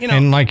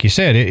 And like you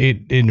said,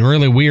 it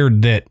really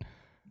weird that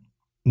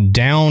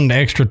downed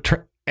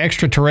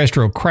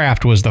extraterrestrial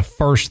craft was the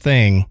first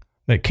thing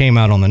that came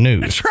out on the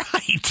news. That's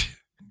right.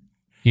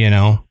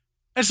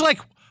 It's like,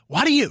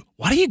 why do you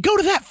go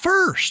to that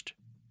first?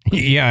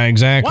 Yeah,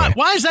 exactly.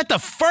 Why is that the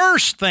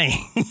first thing?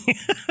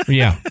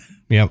 Yeah.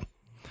 Yep.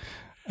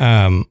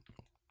 And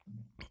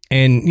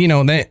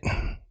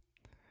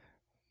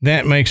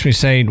that makes me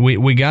say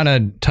we got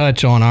to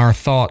touch on our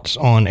thoughts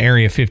on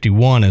Area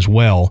 51 as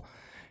well.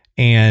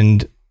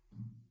 And,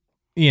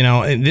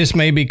 this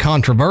may be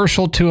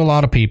controversial to a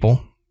lot of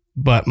people,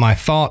 but my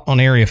thought on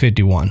Area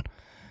 51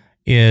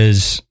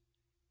 is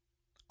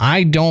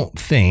I don't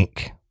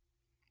think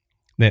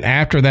that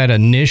after that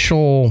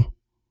initial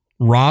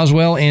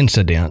Roswell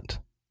incident,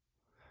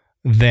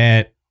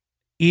 that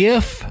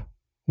if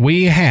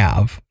we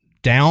have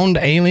downed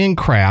alien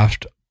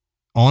craft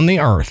on the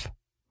Earth,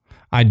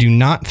 I do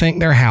not think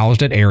they're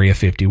housed at Area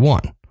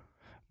 51,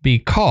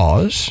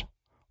 because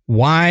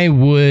why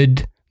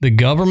would the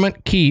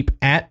government keep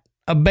at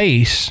a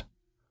base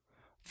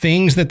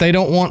things that they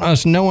don't want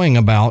us knowing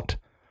about,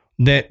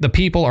 that the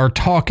people are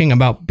talking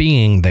about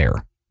being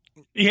there?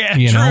 Yeah,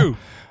 true.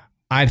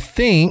 I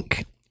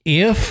think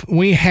if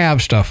we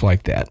have stuff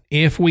like that,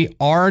 if we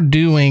are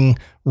doing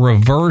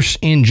reverse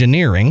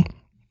engineering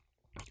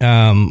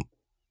on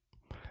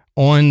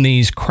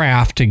these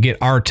craft to get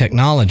our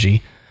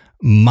technology,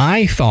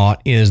 my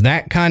thought is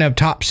that kind of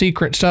top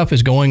secret stuff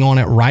is going on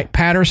at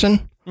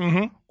Wright-Patterson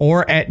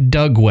or at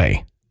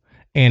Dugway.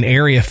 And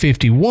Area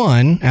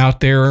 51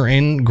 out there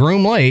in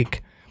Groom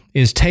Lake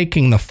is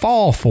taking the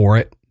fall for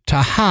it to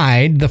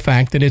hide the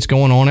fact that it's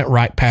going on at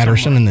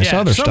Wright-Patterson and this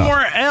other stuff.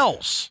 Somewhere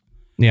else.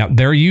 Yeah,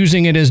 they're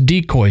using it as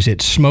decoys.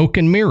 It's smoke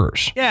and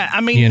mirrors. Yeah,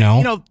 I mean,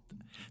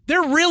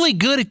 they're really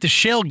good at the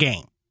shell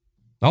game.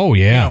 Oh,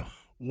 yeah.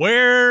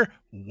 Where's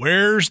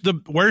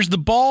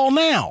the ball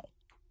now?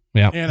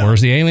 Yeah,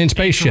 where's the alien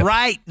spaceship? It's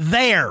right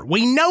there.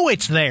 We know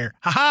it's there.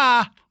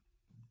 Ha-ha.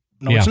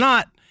 No, it's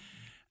not.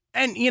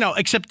 And,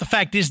 except the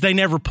fact is they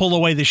never pull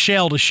away the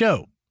shell to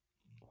show.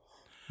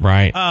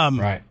 Right.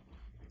 Right.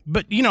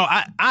 But,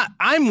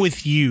 I'm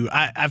with you.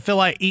 I feel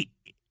like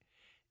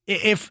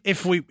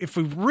if we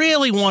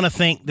really want to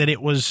think that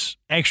it was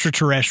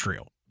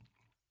extraterrestrial,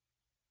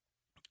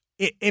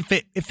 if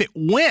it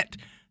went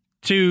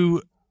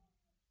to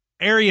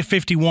Area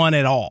 51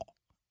 at all,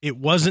 it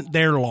wasn't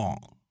there long.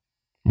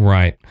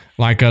 Right.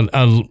 Like a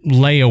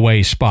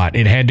layaway spot.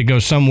 It had to go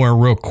somewhere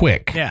real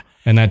quick. Yeah.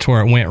 And that's where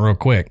it went real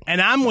quick.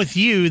 And I'm with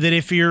you that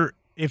if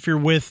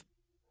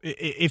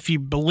you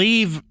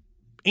believe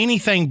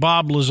anything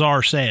Bob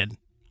Lazar said,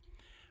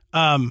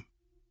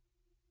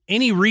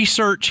 any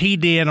research he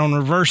did on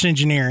reverse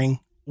engineering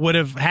would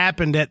have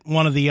happened at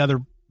one of the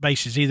other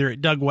bases, either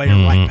at Dugway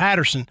or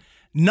Wright-Patterson,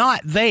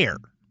 not there.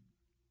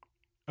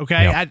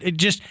 Okay. Yep.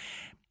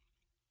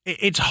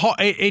 It's hard.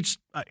 It's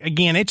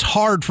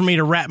hard for me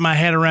to wrap my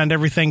head around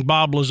everything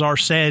Bob Lazar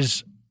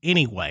says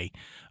anyway.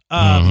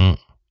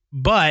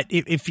 But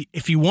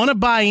if you want to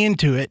buy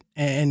into it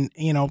and,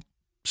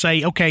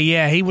 say, okay,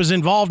 yeah, he was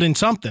involved in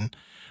something,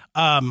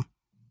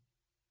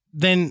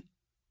 then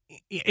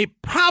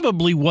it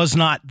probably was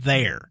not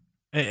there.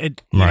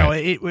 It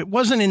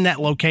wasn't in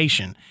that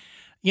location,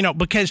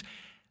 because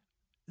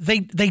they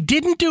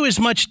didn't do as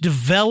much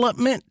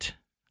development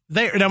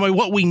there. I mean,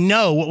 what we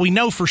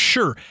know for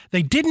sure,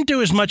 they didn't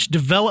do as much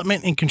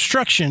development and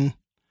construction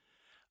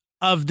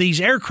of these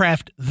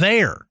aircraft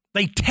there.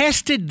 They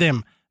tested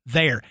them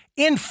there.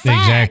 In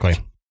fact,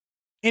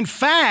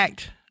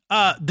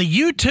 the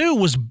U-2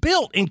 was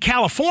built in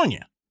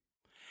California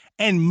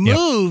and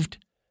moved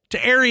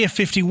to Area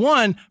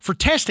 51 for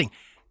testing.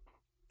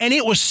 And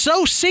it was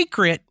so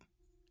secret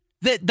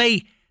that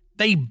they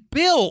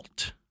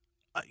built,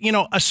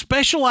 a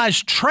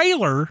specialized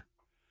trailer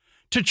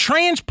to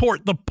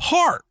transport the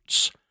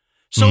parts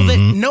so that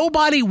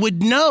nobody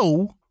would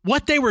know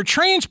what they were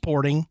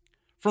transporting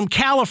from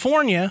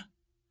California,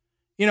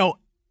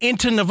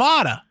 into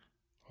Nevada.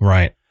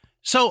 Right.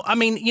 So, I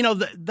mean,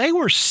 they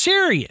were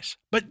serious,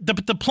 but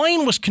the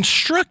plane was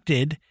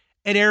constructed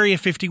at Area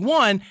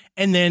 51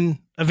 and then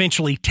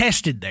eventually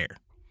tested there.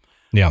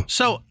 Yeah.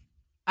 So,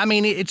 I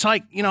mean, it's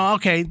like,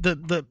 okay,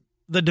 the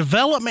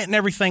development and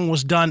everything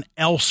was done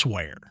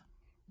elsewhere.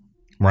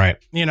 Right.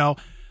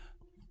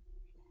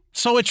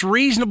 So it's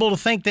reasonable to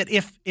think that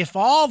if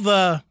all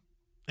the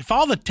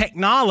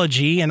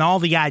technology and all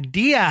the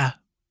idea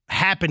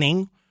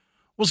happening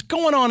was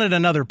going on at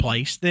another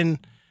place, then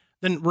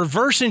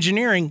reverse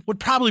engineering would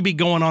probably be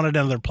going on at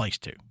another place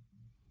too.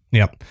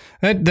 Yep.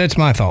 That's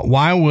my thought.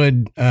 Why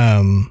would,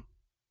 I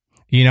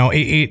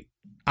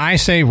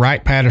say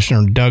Wright-Patterson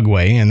or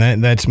Dugway,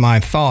 and that's my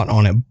thought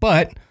on it,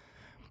 but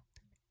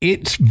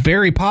it's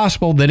very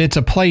possible that it's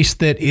a place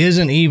that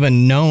isn't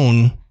even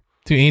known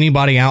to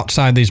anybody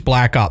outside these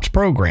black ops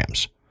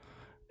programs,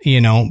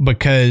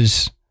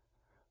 because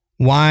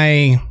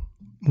why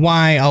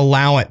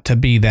allow it to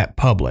be that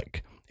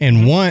public?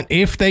 And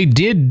if they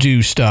did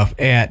do stuff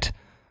at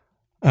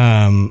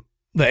the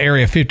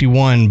Area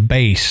 51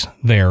 base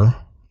there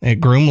at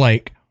Groom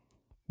Lake,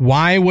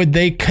 why would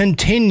they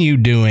continue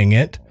doing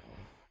it,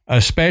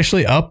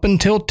 especially up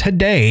until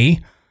today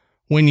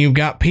when you've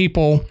got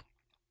people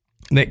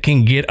that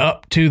can get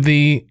up to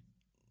the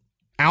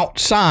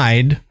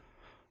outside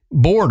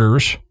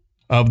borders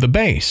of the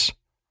base?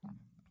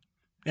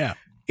 Yeah.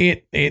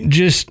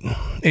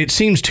 It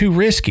seems too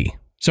risky.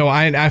 So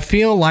I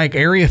feel like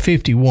Area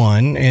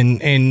 51,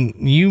 and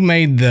you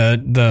made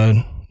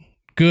the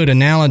good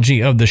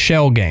analogy of the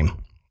shell game,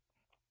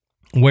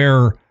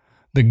 where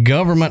the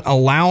government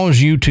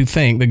allows you to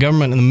think, the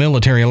government and the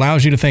military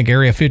allows you to think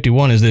Area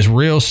 51 is this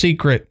real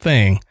secret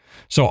thing.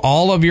 So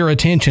all of your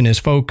attention is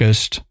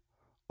focused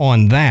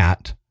on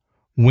that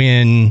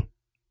when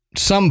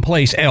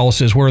someplace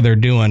else is where they're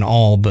doing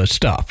all the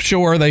stuff.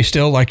 Sure, they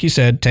still, like you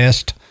said,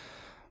 test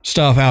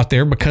stuff out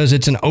there because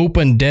it's an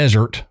open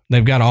desert.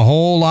 They've got a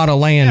whole lot of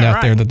land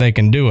out there that they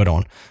can do it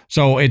on.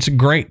 So it's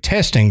great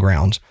testing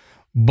grounds,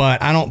 but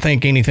I don't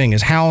think anything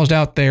is housed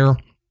out there,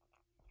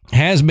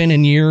 has been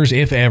in years,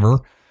 if ever.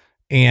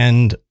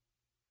 And,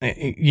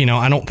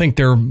 I don't think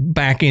they're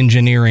back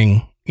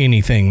engineering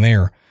anything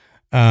there.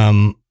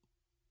 But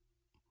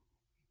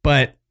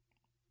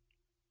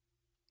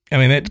I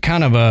mean, that's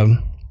kind of a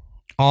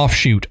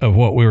offshoot of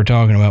what we were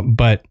talking about,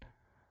 but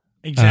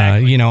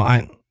exactly.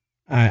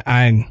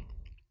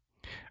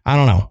 I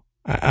don't know.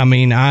 I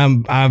mean,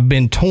 I've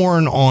been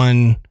torn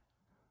on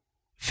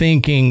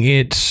thinking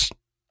it's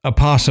a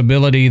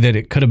possibility that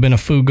it could have been a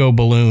Fugo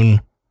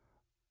balloon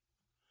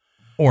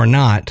or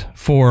not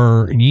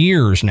for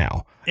years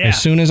now. Yeah.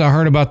 As soon as I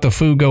heard about the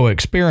Fugo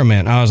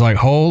experiment, I was like,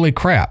 holy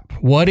crap,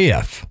 what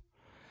if?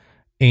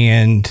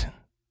 And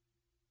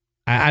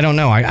I don't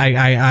know.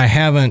 I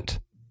haven't,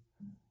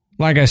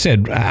 like I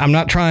said, I'm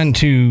not trying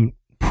to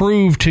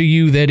prove to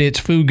you that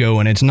it's Fugo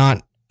and it's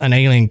not an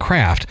alien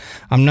craft.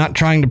 I'm not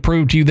trying to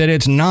prove to you that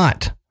it's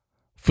not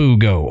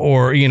Fugo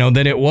or,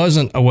 that it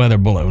wasn't a weather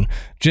balloon.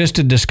 Just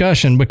a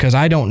discussion because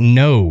I don't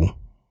know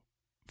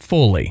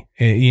fully.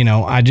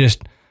 I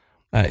just,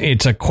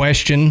 it's a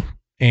question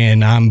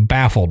and I'm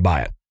baffled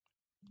by it.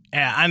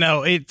 Yeah, I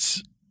know.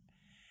 It's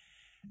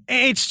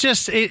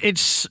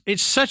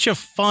such a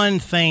fun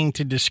thing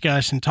to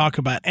discuss and talk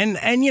about. And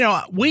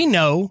we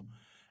know,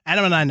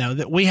 Adam and I know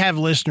that we have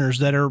listeners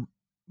that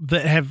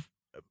have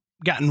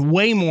gotten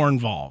way more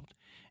involved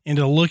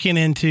into looking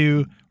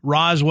into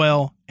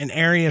Roswell and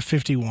Area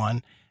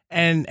 51.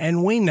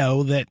 And we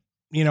know that,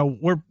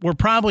 we're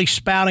probably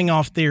spouting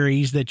off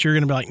theories that you're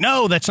going to be like,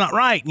 no, that's not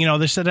right.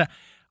 They said,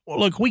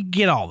 look, we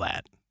get all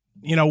that.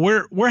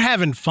 We're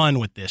having fun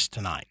with this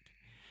tonight,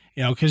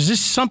 because this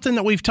is something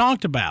that we've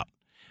talked about.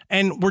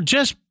 And we're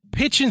just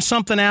pitching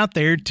something out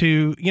there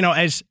to,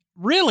 as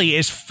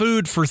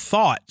food for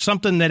thought,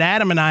 something that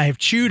Adam and I have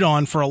chewed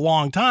on for a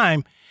long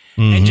time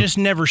and just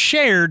never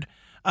shared.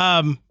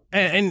 And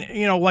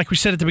like we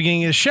said at the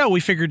beginning of the show, we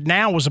figured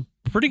now was a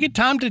pretty good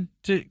time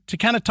to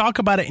kind of talk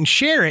about it and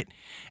share it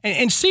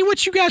and see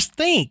what you guys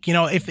think,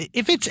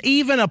 if it's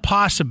even a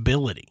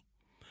possibility.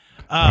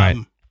 Right.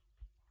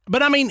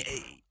 But I mean,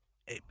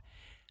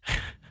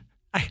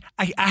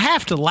 I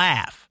have to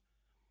laugh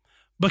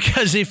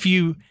because if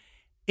you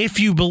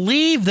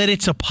believe that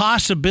it's a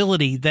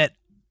possibility that,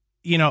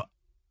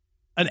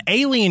 an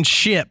alien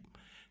ship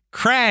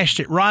crashed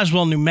at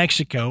Roswell, New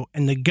Mexico,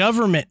 and the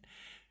government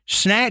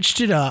snatched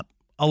it up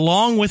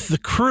along with the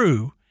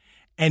crew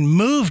and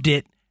moved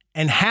it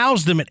and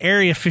housed them at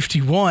Area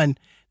 51,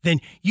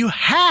 then you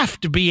have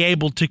to be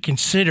able to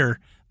consider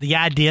the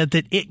idea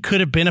that it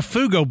could have been a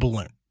Fugo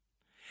balloon.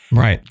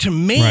 Right. To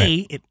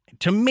me,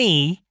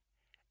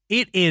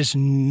 it is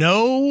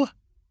no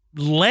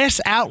less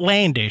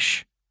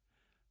outlandish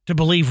to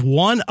believe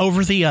one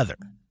over the other.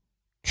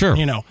 Sure.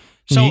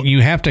 So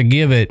you have to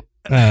give it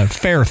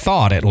fair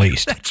thought at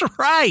least. That's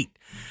right.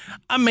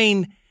 I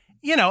mean,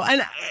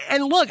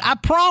 and look, I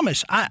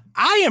promise, I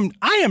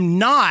am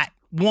not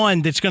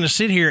one that's going to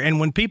sit here and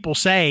when people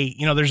say,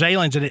 there's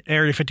aliens at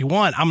Area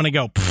 51, I'm going to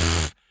go,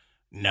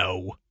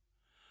 no.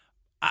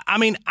 I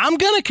mean, I'm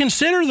going to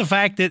consider the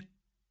fact that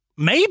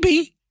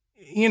maybe,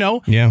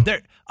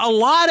 there a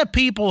lot of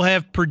people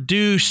have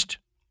produced,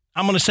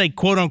 I'm going to say,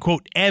 quote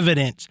unquote,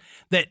 evidence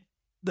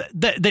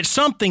that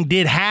something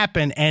did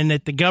happen and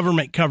that the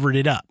government covered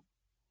it up.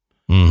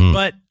 Mm-hmm.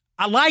 But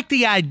I like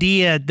the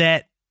idea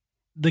that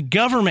the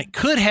government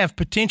could have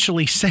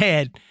potentially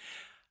said,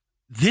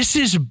 this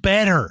is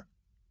better.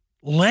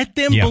 Let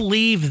them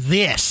believe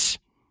this,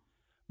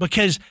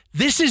 because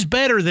this is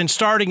better than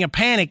starting a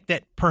panic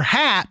that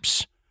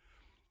perhaps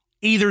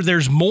either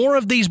there's more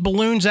of these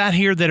balloons out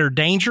here that are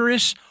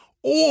dangerous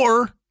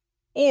or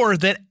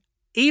that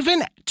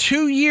even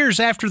 2 years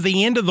after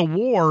the end of the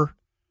war,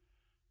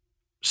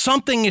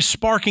 something is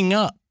sparking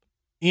up.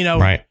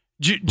 Right.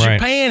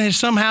 Japan has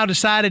somehow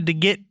decided to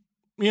get,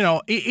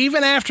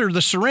 even after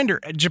the surrender,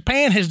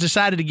 Japan has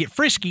decided to get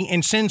frisky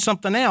and send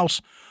something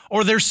else,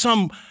 or there's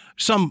some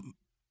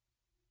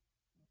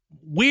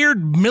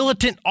weird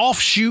militant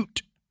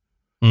offshoot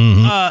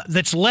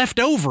that's left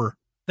over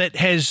that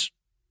has,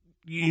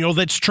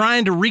 that's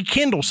trying to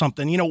rekindle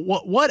something,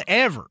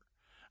 whatever.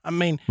 I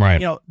mean,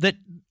 right.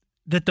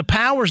 That the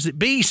powers that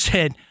be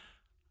said,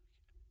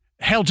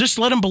 hell, just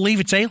let them believe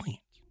it's aliens.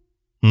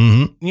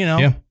 Mm-hmm.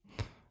 Yeah.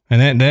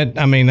 And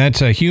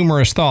that's a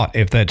humorous thought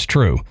if that's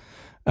true.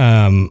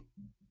 And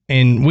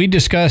we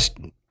discussed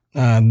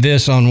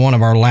this on one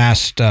of our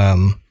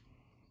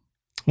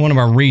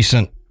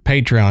recent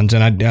Patreons,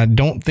 and I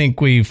don't think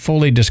we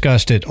fully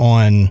discussed it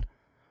on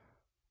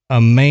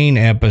a main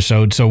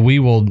episode, so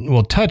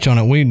we'll touch on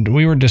it.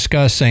 We were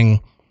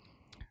discussing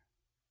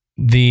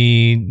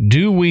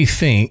do we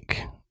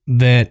think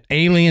that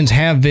aliens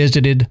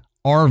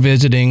are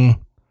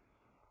visiting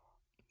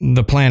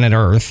the planet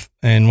Earth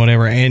and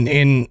whatever,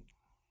 and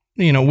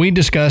we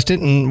discussed it,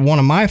 and one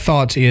of my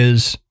thoughts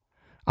is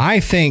I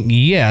think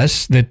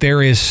yes, that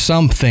there is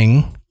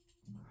something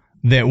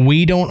that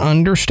we don't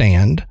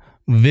understand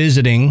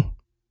visiting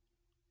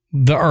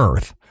the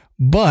Earth,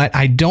 but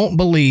I don't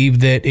believe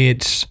that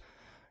it's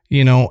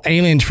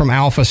aliens from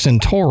Alpha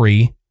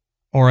Centauri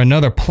or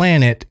another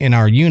planet in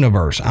our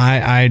universe.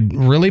 I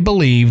really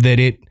believe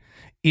that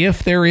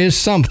if there is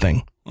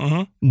something,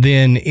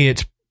 then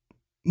it's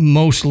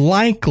most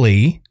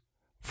likely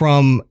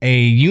from a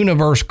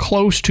universe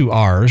close to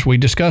ours. We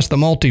discussed the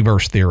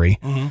multiverse theory,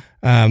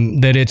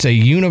 that it's a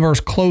universe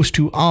close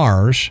to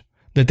ours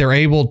that they're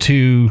able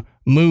to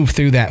move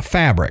through that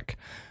fabric.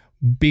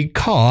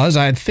 Because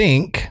I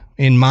think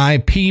in my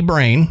pea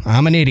brain,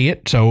 I'm an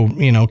idiot, so,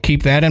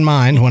 keep that in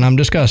mind when I'm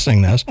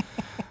discussing this,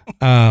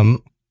 that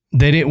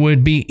it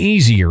would be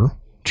easier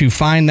to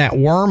find that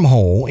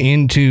wormhole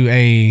into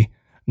a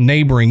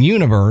neighboring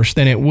universe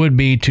than it would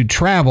be to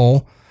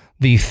travel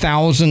the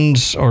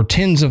thousands or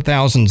tens of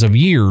thousands of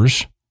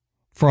years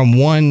from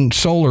one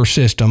solar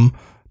system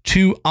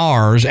to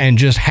ours and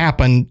just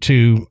happen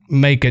to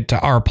make it to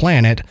our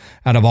planet.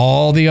 Out of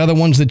all the other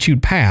ones that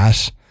you'd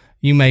pass,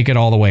 you make it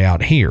all the way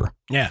out here.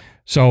 Yeah.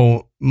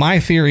 So my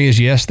theory is,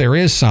 yes, there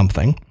is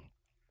something,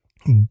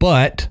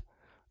 but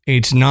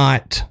it's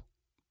not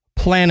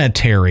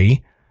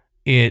planetary.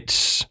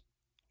 It's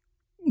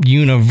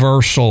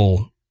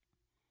universal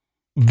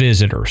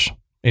visitors,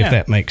 if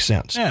that makes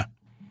sense. Yeah.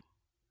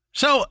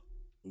 So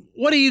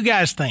what do you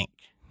guys think?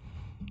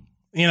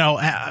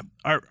 Are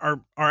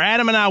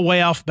Adam and I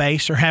way off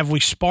base, or have we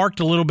sparked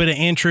a little bit of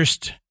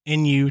interest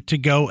in you to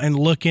go and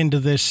look into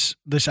this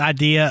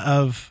idea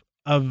of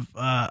a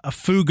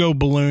Fugo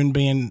balloon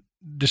being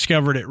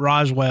discovered at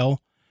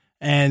Roswell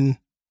and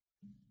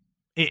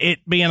it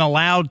being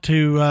allowed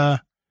to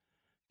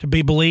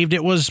be believed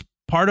it was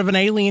part of an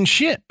alien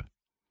ship?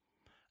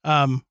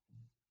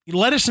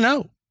 Let us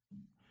know.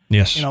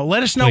 Yes.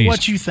 Let us know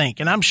what you think.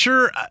 And I'm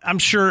sure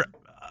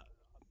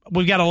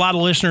we've got a lot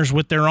of listeners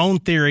with their own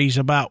theories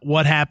about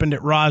what happened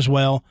at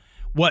Roswell,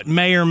 what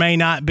may or may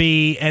not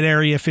be at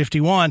Area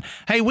 51.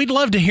 Hey, we'd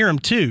love to hear them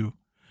too.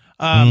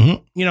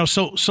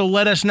 So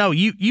let us know.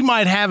 You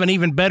might have an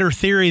even better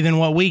theory than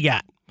what we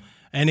got.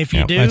 And if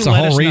you do, that's the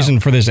whole reason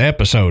for this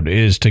episode,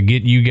 is to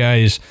get you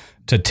guys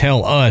to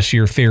tell us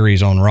your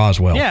theories on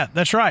Roswell. Yeah,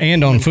 that's right.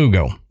 And on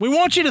Fugo. We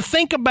want you to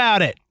think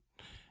about it.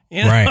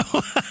 Right.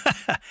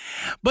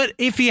 But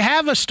if you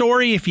have a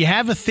story, if you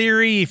have a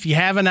theory, if you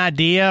have an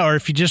idea, or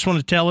if you just want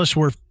to tell us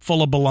we're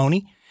full of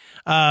baloney,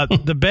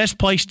 the best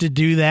place to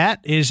do that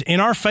is in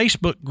our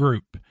Facebook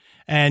group.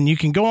 And you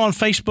can go on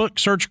Facebook,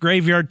 search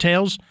Graveyard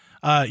Tales.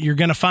 You're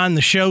going to find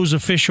the show's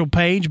official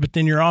page, but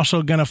then you're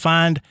also going to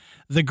find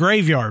The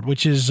Graveyard,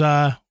 which is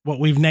what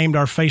we've named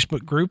our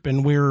Facebook group.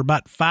 And we're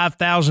about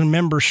 5,000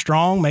 members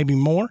strong, maybe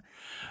more.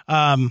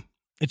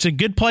 It's a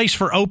good place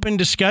for open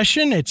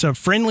discussion. It's a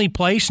friendly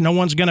place. No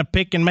one's going to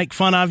pick and make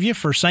fun of you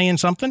for saying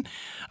something.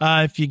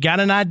 If you got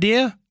an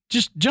idea,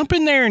 just jump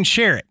in there and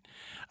share it.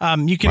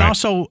 You can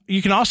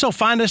also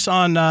find us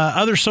on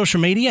other social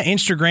media,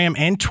 Instagram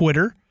and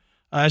Twitter.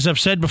 As I've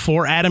said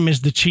before, Adam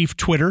is the chief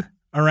Twitter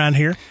around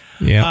here.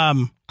 Yeah.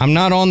 I'm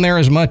not on there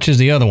as much as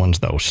the other ones,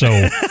 though.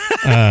 So,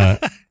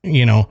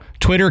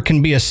 Twitter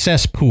can be a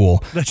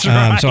cesspool. That's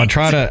right. So I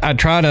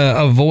try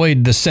to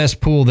avoid the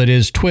cesspool that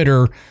is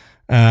Twitter.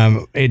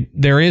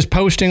 There is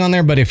posting on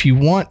there, but if you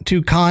want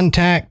to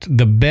contact,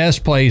 the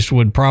best place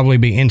would probably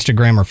be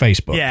Instagram or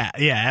Facebook. Yeah,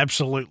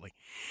 absolutely.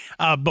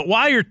 But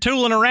while you're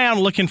tooling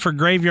around looking for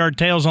Graveyard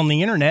Tales on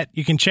the internet,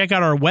 you can check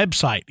out our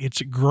website.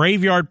 It's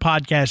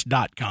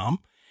graveyardpodcast.com.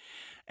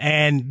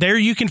 And there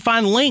you can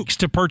find links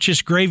to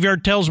purchase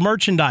Graveyard Tales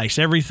merchandise,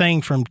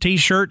 everything from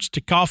T-shirts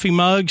to coffee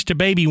mugs to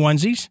baby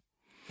onesies.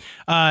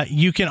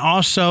 You can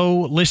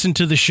also listen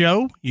to the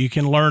show. You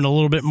can learn a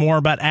little bit more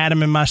about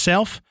Adam and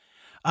myself.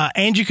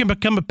 And you can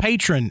become a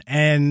patron.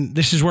 And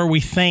this is where we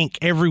thank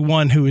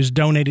everyone who has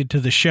donated to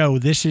the show.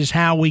 This is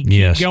how we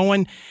keep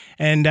going.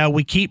 And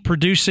we keep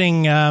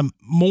producing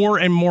more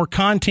and more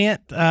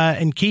content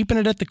and keeping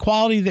it at the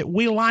quality that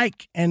we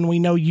like and we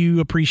know you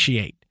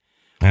appreciate.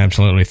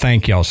 Absolutely.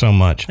 Thank y'all so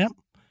much. Yep.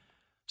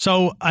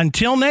 So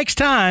until next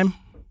time,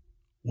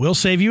 we'll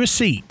save you a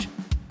seat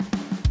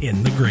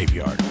in the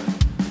graveyard.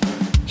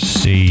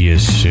 See you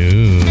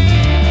soon.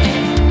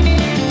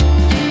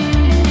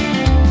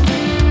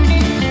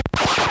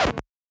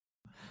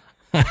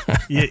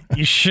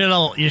 You should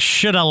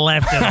have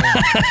left it alone.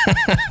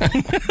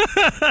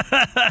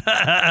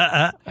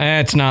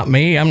 That's not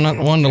me. I'm not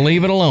one to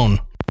leave it alone.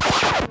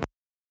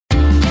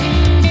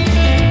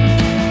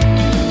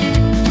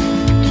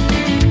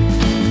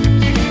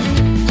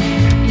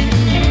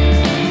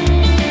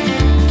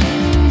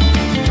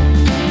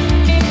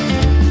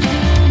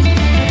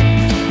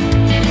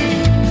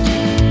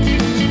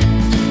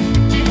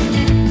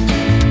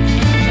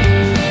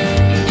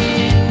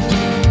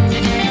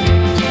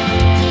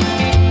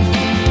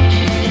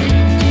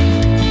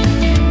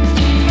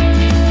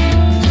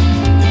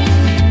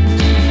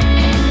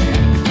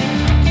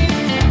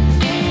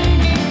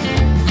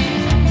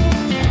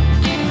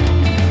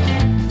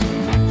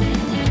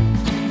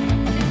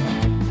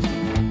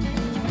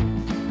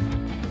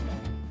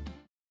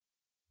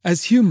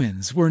 As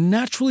humans, we're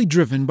naturally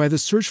driven by the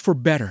search for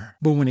better.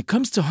 But when it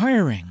comes to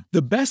hiring,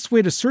 the best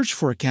way to search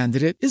for a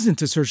candidate isn't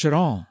to search at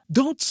all.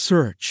 Don't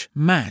search,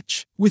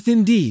 match with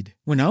Indeed.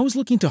 When I was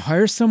looking to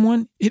hire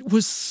someone, it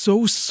was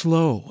so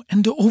slow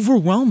and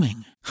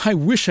overwhelming. I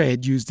wish I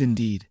had used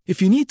Indeed.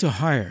 If you need to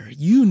hire,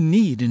 you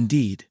need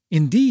Indeed.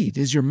 Indeed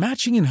is your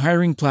matching and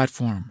hiring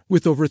platform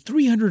with over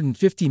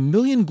 350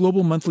 million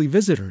global monthly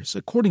visitors,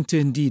 according to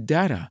Indeed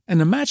data,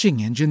 and a matching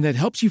engine that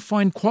helps you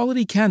find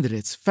quality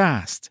candidates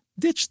fast.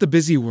 Ditch the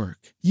busy work.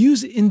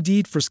 Use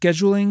Indeed for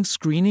scheduling,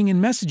 screening,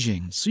 and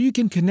messaging so you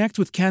can connect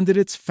with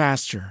candidates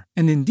faster.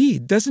 And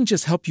Indeed doesn't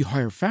just help you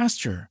hire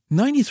faster.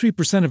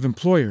 93% of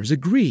employers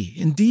agree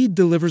Indeed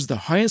delivers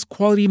the highest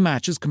quality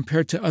matches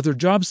compared to other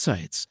job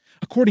sites,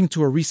 according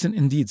to a recent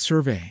Indeed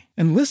survey.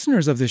 And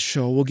listeners of this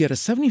show will get a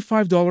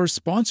 $75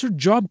 sponsored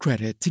job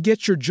credit to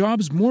get your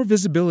jobs more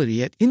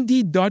visibility at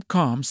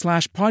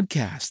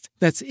Indeed.com/podcast.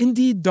 That's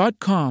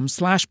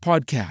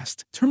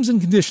Indeed.com/podcast. Terms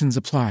and conditions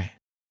apply.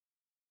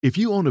 If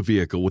you own a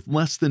vehicle with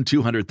less than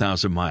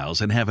 200,000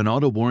 miles and have an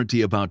auto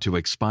warranty about to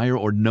expire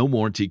or no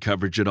warranty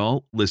coverage at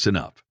all, listen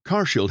up.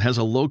 CarShield has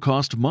a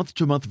low-cost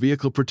month-to-month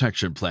vehicle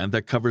protection plan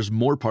that covers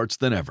more parts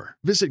than ever.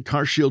 Visit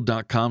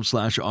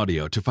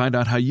carshield.com/audio to find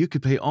out how you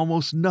could pay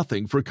almost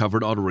nothing for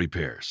covered auto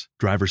repairs.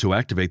 Drivers who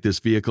activate this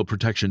vehicle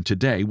protection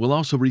today will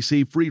also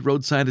receive free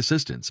roadside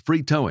assistance,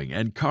 free towing,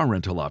 and car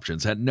rental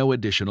options at no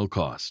additional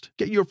cost.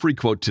 Get your free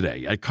quote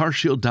today at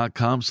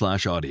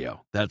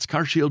carshield.com/audio. That's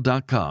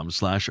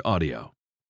carshield.com/audio.